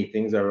and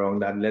meetings around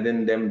that,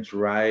 letting them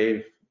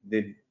drive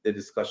the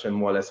discussion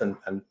more or less, and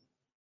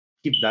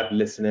keep that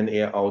listening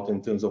ear out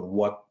in terms of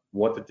what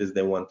it is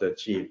they want to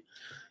achieve.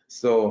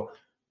 So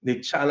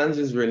the challenge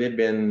has really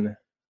been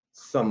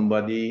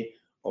somebody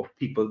or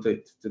people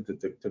to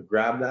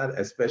grab that,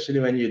 especially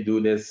when you do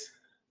this.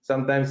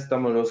 Sometimes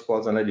some of those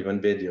calls are not even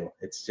video.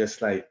 It's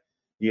just like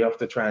you have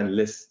to try and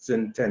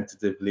listen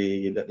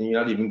tentatively. You're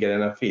not even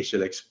getting a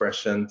facial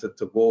expression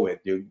to go with.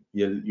 You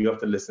have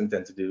to listen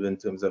tentatively in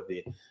terms of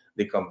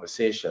the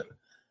conversation.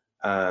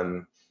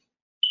 The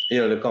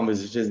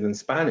conversation is in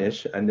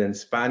Spanish, and then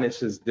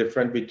Spanish is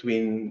different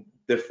between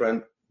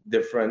different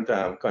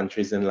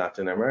countries in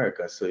Latin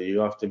America. So you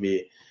have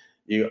to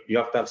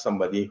have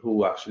somebody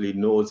who actually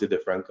knows the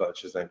different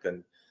cultures and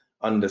can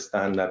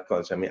understand that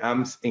culture. I mean,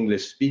 I'm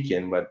English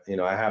speaking, but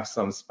I have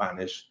some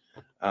Spanish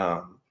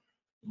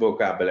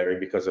vocabulary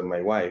because of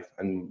my wife,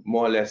 and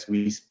more or less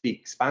we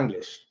speak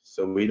Spanglish,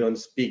 so we don't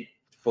speak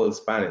full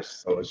Spanish.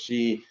 So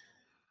she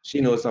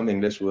knows some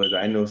English words,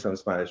 I know some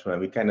Spanish words.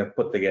 We kind of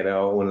put together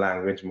our own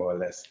language more or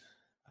less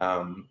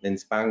in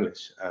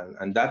Spanglish,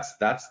 and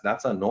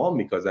that's a norm,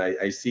 because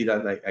I see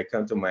that. I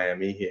come to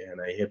Miami here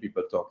and I hear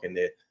people talking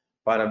there.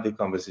 Part of the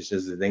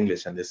conversations is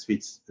English, and they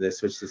switch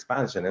to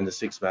Spanish, and then they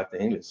switch back to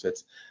English. So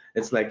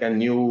it's like a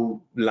new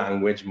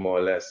language more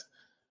or less.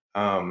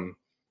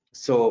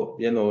 So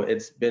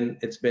it's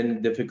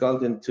been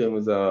difficult in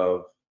terms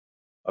of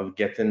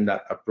getting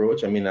that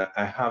approach. I mean,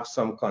 I have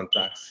some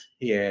contacts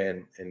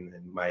here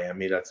in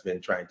Miami that's been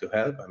trying to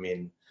help. I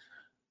mean,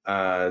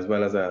 as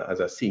well as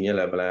a senior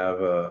level, I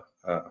have a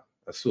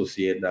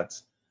associate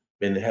that's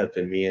been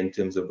helping me in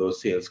terms of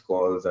those sales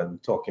calls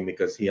and talking,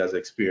 because he has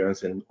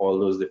experience in all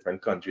those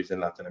different countries in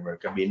Latin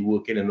America,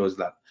 working in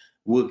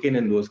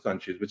those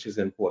countries, which is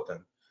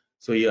important.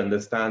 So he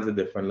understands the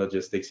different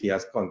logistics. He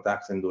has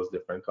contacts in those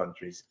different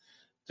countries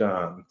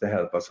to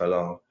help us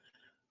along.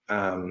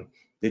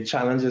 The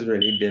challenge has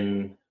really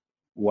been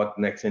what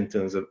next in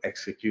terms of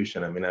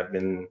execution. I mean, I've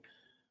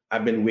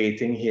been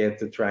waiting here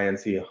to try and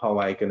see how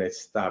I can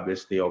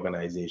establish the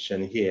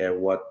organization here,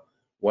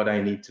 what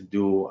I need to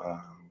do.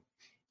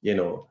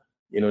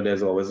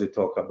 There's always a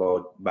talk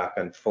about back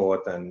and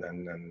forth,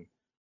 and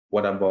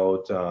what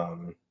about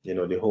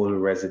the whole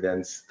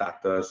resident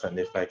status, and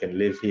if I can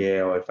live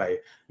here, or I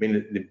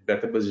mean, the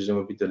better position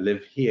would be to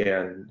live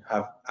here and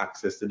have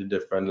access to the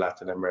different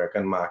Latin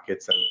American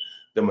markets and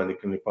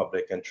Dominican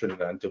Republic and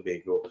Trinidad and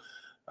Tobago,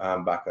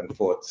 back and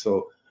forth.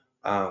 So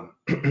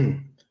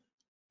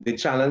the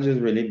challenge has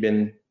really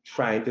been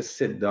trying to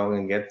sit down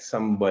and get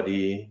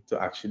somebody to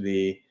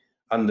actually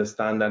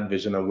understand that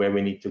vision of where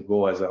we need to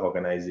go as an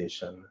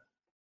organization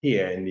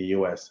here in the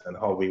US, and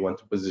how we want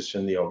to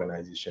position the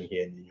organization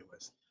here in the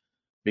US.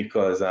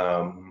 Because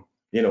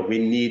we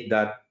need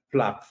that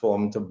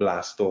platform to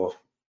blast off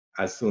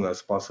as soon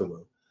as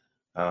possible.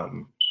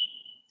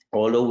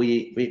 Although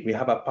we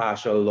have a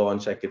partial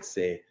launch, I could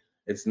say,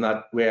 it's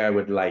not where I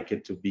would like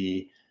it to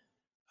be,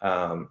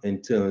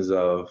 in terms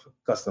of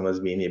customers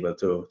being able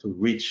to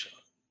reach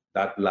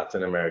that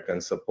Latin American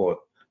support,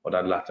 or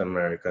that Latin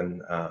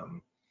American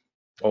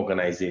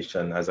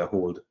organization as a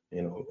whole.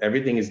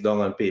 Everything is done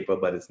on paper,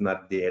 but it's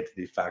not there to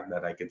the fact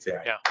that I could say,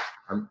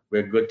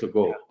 we're good to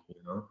go.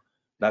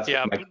 That's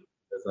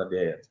not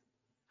there yet.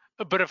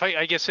 But if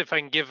I guess if I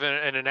can give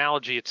an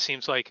analogy, it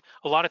seems like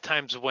a lot of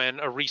times when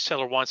a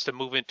reseller wants to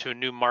move into a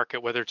new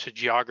market, whether it's a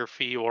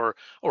geography or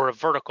a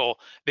vertical,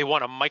 they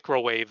want to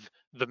microwave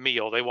the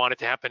meal. They want it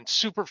to happen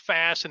super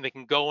fast and they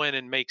can go in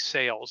and make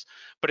sales.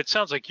 But it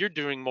sounds like you're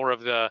doing more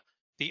of the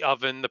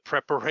oven, the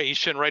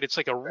preparation, right? It's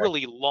like a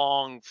really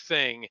long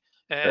thing.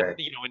 And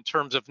in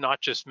terms of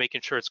not just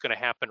making sure it's going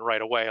to happen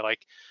right away.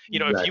 Like,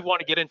 if you want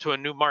to get into a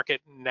new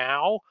market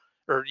now,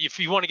 or if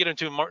you want to get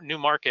into a new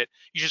market,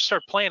 you should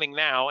start planning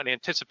now and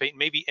anticipate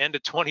maybe end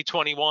of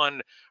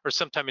 2021 or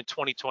sometime in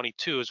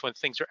 2022 is when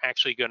things are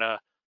actually going to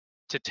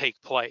take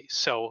place.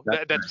 So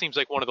that seems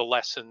like one of the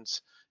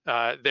lessons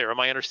there. Am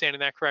I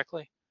understanding that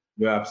correctly?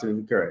 You're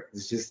absolutely correct.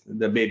 It's just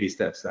the baby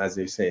steps, as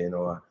you say.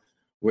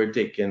 We're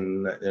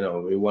taking,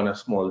 we want a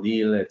small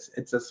deal.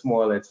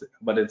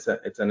 But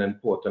it's an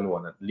important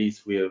one. At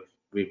least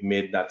we've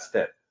made that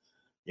step,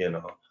 in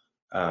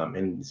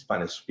the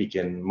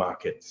Spanish-speaking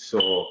market.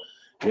 So,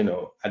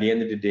 at the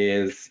end of the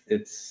day,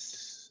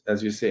 it's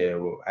as you say,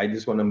 I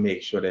just want to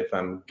make sure that if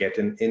I'm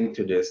getting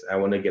into this, I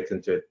want to get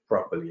into it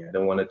properly. I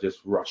don't want to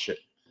just rush it.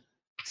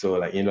 So,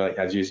 like,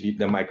 as you see,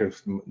 the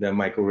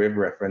microwave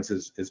reference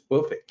is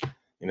perfect.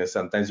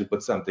 Sometimes you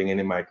put something in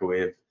the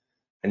microwave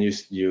and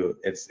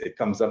it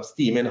comes up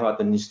steaming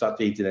hot, and you start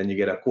to eat it and you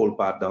get a cold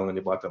part down on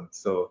the bottom.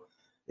 So,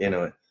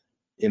 the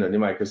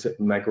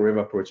microwave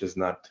approach is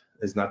not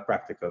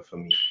practical for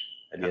me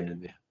at the end of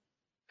the day.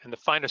 And the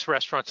finest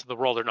restaurants in the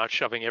world are not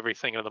shoving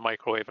everything into the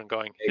microwave and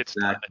going, it's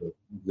done. It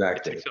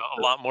Exactly. takes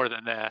a lot more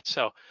than that.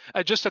 So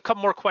just a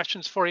couple more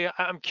questions for you.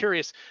 I'm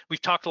curious,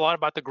 we've talked a lot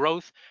about the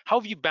growth. How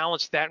have you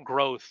balanced that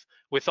growth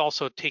with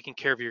also taking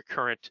care of your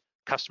current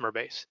customer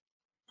base?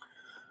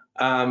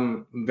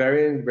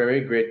 Very,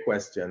 very great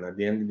question. At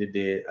the end of the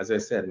day, as I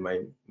said,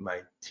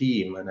 my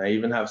team, and I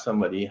even have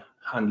somebody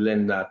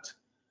handling that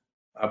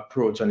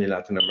approach on the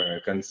Latin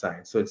American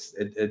side. So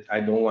I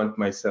don't want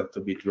myself to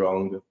be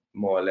drowned,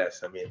 more or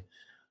less. I mean,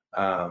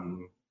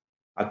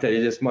 I'll tell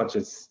you this much: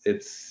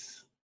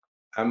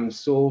 I'm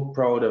so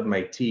proud of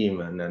my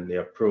team and the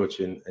approach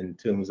in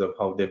terms of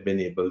how they've been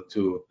able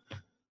to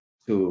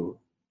to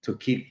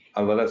keep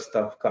a lot of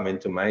stuff coming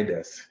to my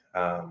desk,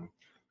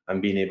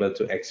 and being able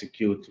to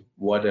execute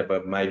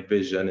whatever my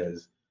vision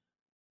is.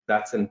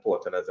 That's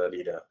important as a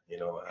leader, you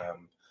know.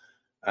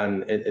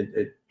 And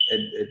it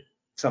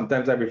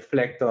sometimes I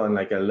reflect on,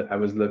 like, I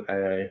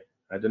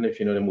don't know if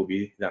you know the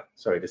movie,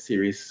 sorry, the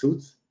series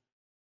Suits.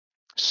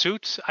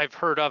 Suits, I've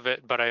heard of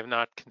it, but I have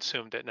not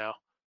consumed it now.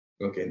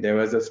 Okay, there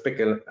was a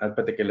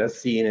particular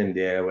scene in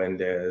there when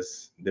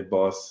there's the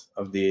boss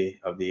of the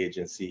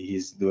agency.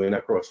 He's doing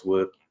a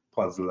crossword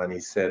puzzle, and he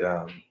said,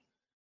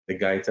 the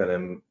guy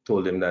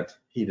told him that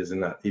he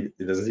doesn't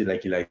seem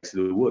like he likes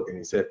to do work, and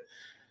he said,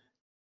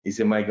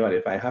 my God,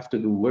 if I have to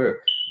do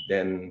work,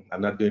 then I'm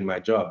not doing my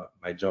job.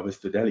 My job is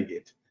to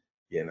delegate,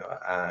 you know.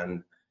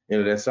 And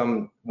there's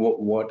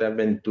what I've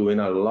been doing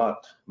a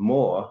lot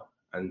more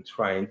and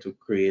trying to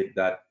create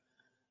that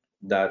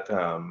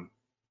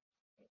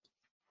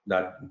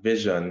that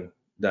vision,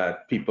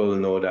 that people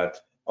know that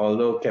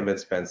although Kevin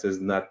Spencer is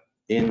not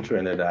in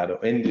Trinidad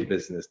or in the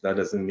business, that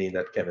doesn't mean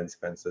that Kevin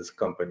Spencer's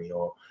company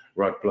or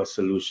Rod Plus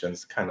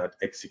Solutions cannot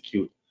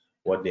execute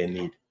what they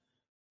need.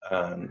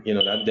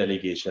 That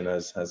delegation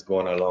has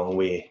gone a long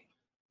way.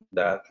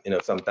 That,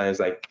 sometimes,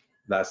 like,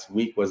 last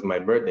week was my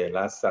birthday.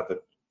 Last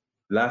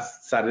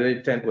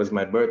Saturday 10th was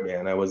my birthday,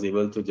 and I was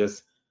able to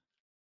just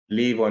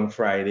leave on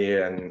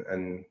Friday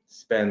and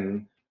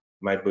spend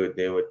my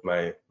birthday with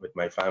my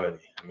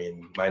family. I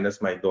mean,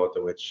 minus my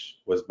daughter, which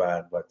was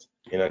bad, but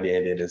at the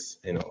end of this,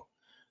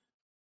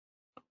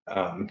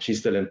 she's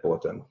still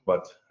important.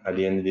 But at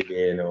the end of the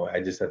day, I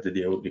just had to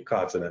deal with the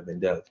cards that have been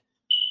dealt,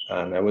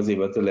 and I was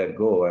able to let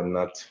go and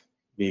not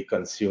be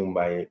consumed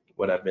by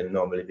what I've been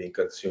normally being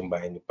consumed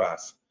by in the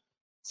past.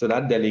 So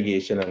that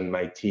delegation and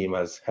my team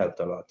has helped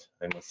a lot,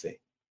 I must say.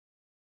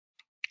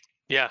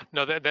 Yeah,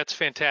 no, that's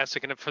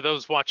fantastic. And for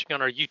those watching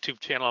on our YouTube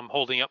channel, I'm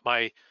holding up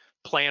my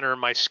planner,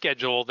 my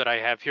schedule that I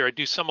have here. I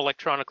do some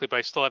electronically, but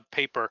I still have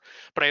paper.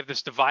 But I have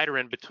this divider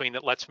in between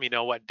that lets me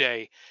know what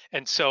day.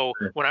 And so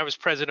when I was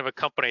president of a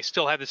company, I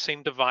still had the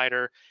same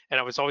divider, and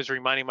I was always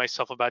reminding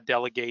myself about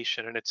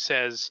delegation. And it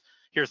says,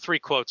 here are 3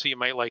 quotes that you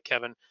might like,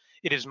 Kevin.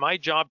 It is my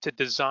job to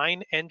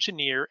design,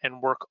 engineer,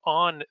 and work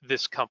on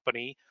this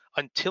company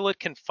until it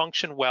can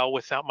function well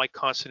without my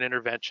constant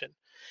intervention.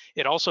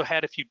 It also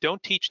had, if you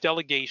don't teach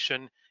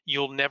delegation,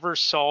 you'll never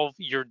solve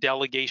your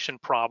delegation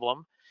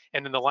problem.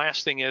 And then the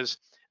last thing is,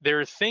 there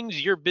are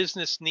things your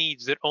business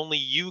needs that only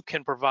you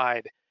can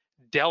provide.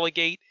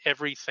 Delegate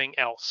everything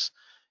else.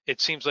 It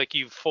seems like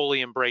you've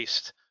fully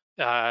embraced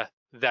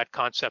that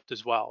concept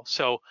as well.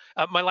 So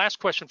my last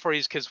question for you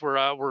is, because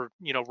we're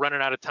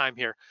running out of time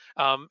here,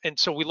 and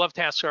so we love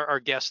to ask our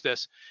guests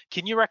this: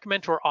 can you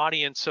recommend to our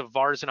audience of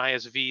VARs and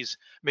ISVs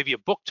maybe a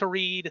book to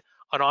read,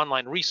 an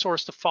online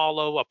resource to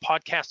follow, a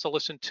podcast to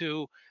listen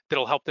to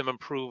that'll help them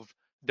improve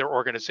their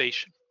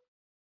organization?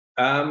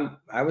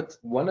 I would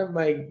one of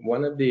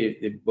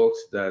the books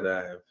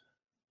that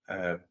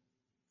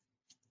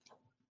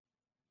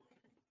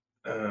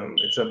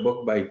it's a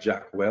book by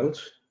Jack Welch.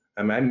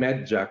 I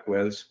met Jack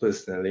Welch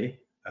personally.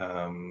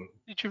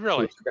 Did you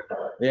really?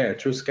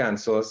 Through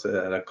ScanSource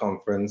at a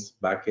conference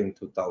back in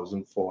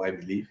 2004, I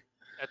believe.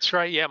 That's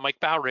right. Yeah, Mike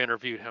Bauer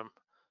interviewed him.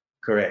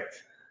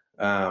 Correct.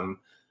 And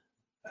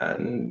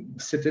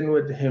sitting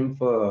with him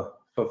for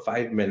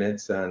 5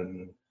 minutes,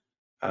 and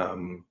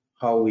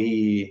how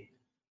he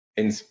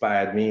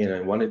inspired me.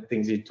 And one of the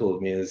things he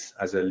told me is,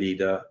 as a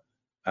leader,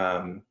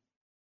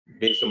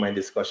 based on my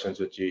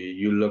discussions with you,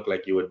 you look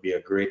like you would be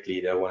a great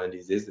leader one of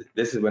these days.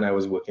 This is when I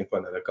was working for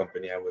another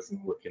company. I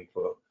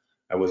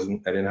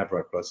didn't have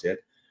Rod Plus yet.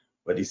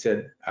 But he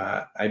said,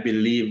 I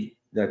believe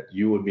that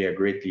you would be a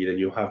great leader.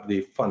 You have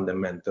the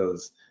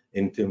fundamentals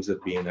in terms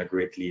of being a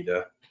great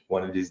leader.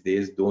 One of these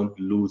days, don't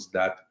lose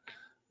that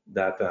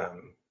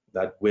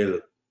will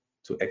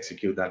to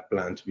execute that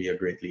plan to be a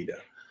great leader.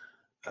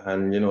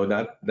 And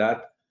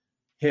that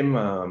him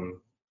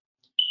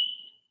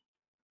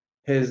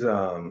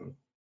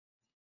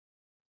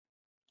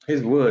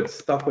his words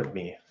stuck with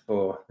me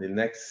for the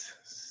next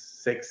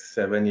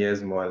 6-7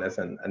 years, more or less,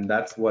 and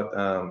that's what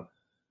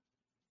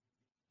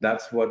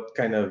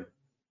kind of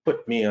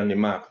put me on the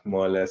map,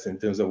 more or less, in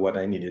terms of what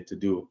I needed to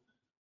do.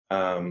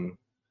 And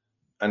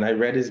I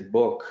read his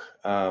book.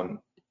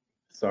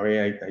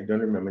 Sorry, I don't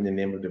remember the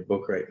name of the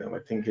book right now. I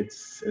think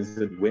is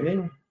it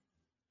Winning?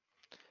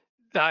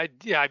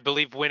 Yeah, I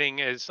believe Winning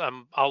is.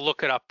 I'll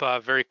look it up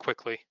very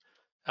quickly.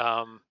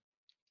 Yep,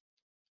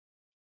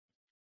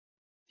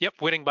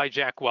 Winning by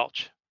Jack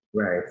Welch.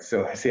 Right.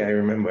 So I see, I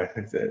remember,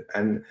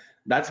 and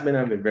that's been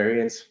a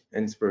very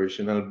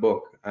inspirational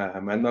book.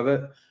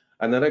 Another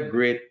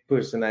great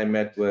person I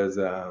met was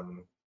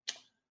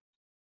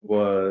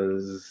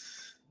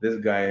this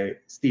guy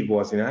Steve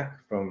Wozniak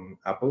from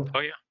Apple. Oh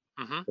yeah.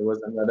 Mm-hmm. It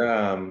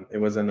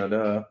was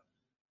another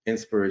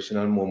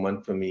inspirational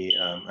moment for me,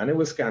 and it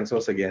was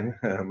Scansos again.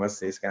 I must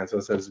say,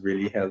 Scansos has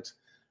really helped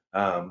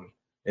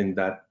in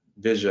that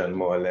vision,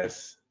 more or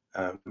less,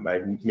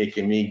 by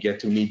making me get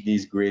to meet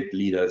these great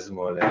leaders,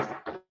 more or less.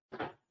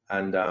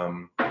 And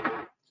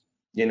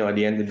at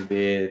the end of the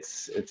day,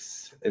 it's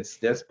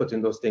just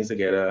putting those things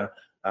together.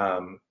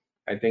 Um,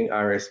 I think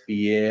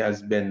RSPA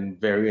has been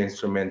very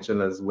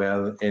instrumental as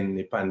well in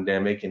the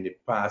pandemic. In the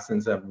past,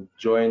 since I've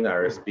joined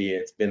RSPA,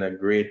 it's been a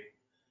great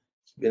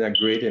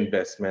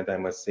investment, I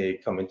must say,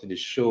 coming to the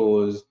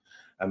shows.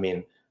 I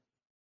mean,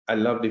 I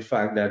love the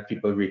fact that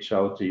people reach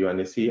out to you and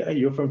they say, hey,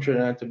 you're from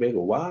Trinidad and Tobago.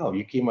 Wow,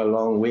 you came a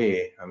long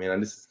way. I mean,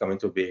 and this is coming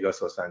to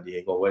Vegas or San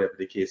Diego, whatever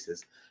the case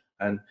is.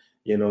 And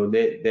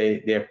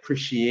they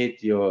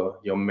appreciate your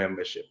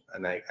membership.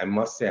 And I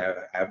must say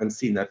I haven't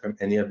seen that from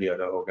any of the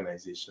other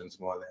organizations,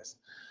 more or less.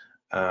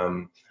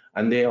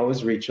 And they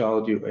always reach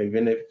out,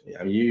 even if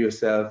you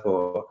yourself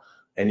or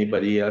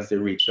anybody else, they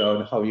reach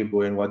out, how you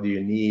going, what do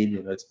you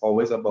need? It's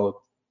always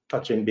about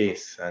touching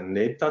base, and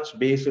they touch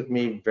base with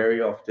me very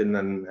often,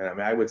 and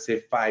I would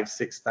say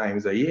 5-6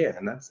 times a year,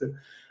 and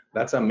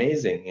that's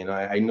amazing.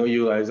 I know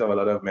you guys have a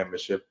lot of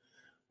membership,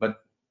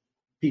 but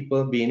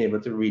people being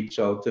able to reach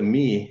out to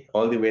me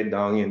all the way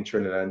down in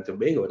Trinidad and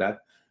Tobago,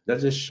 that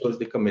just shows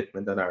the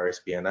commitment on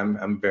RSP, and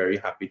I'm very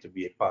happy to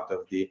be a part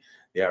of the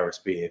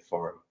RSPA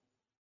forum.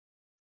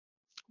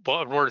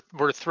 Well,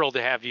 we're thrilled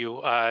to have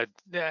you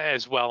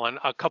as well. And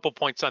a couple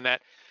points on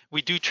that.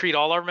 We do treat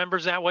all our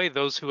members that way.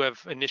 Those who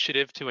have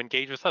initiative to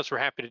engage with us, we're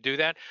happy to do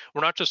that.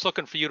 We're not just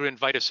looking for you to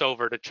invite us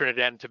over to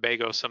Trinidad and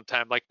Tobago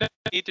sometime. Like, no,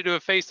 we need to do a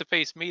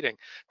face-to-face meeting.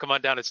 Come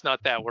on down. It's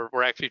not that.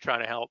 We're actually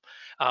trying to help.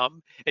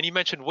 And you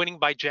mentioned Winning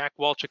by Jack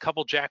Welch. A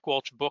couple Jack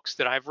Welch books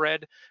that I've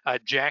read: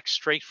 Jack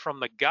Straight from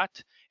the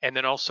Gut, and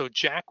then also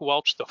Jack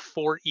Welch, The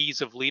 4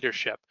 E's of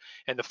Leadership.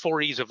 And the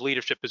 4 E's of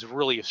Leadership is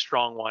really a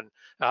strong one.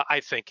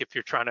 I think if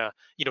you're trying to,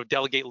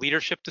 delegate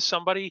leadership to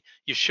somebody,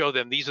 you show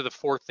them these are the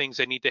 4 things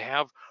they need to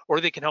have, or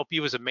they can help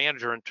you as a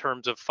manager in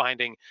terms of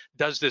finding,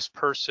 does this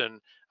person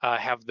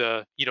have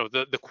the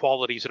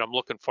qualities that I'm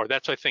looking for?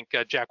 That's, I think,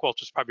 Jack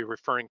Welch is probably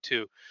referring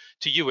to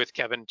you with,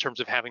 Kevin, in terms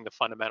of having the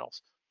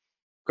fundamentals.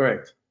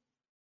 Correct.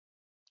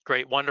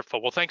 Great,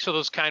 wonderful. Well, thanks for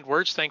those kind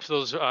words. Thanks for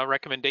those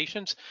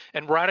recommendations.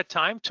 And we're out of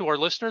time. To our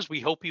listeners, we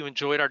hope you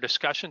enjoyed our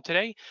discussion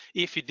today.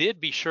 If you did,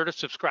 be sure to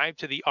subscribe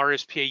to the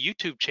RSPA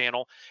YouTube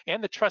channel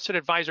and the Trusted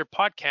Advisor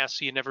podcast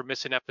so you never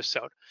miss an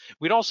episode.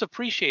 We'd also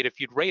appreciate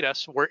if you'd rate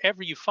us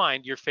wherever you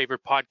find your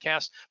favorite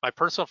podcast. My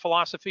personal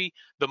philosophy,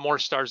 the more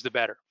stars, the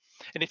better.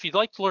 And if you'd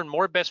like to learn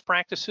more best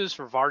practices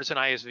for VARs and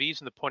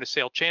ISVs in the point of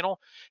sale channel,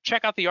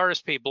 check out the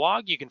RSPA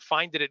blog. You can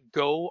find it at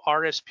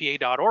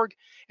gorspa.org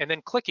and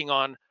then clicking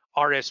on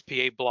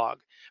RSPA blog.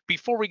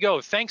 Before we go,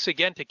 thanks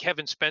again to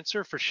Kevin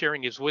Spencer for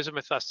sharing his wisdom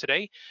with us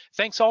today.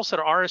 Thanks also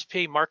to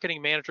RSPA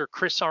Marketing Manager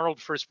Chris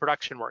Arnold for his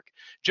production work,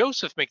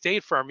 Joseph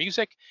McDade for our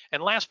music,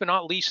 and last but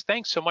not least,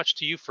 thanks so much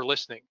to you for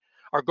listening.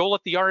 Our goal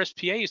at the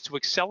RSPA is to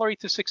accelerate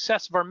the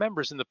success of our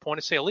members in the point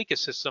of sale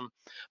ecosystem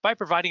by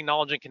providing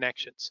knowledge and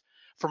connections.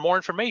 For more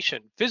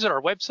information, visit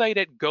our website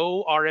at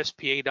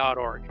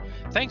gorspa.org.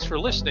 Thanks for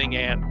listening,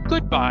 and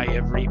goodbye,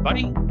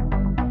 everybody.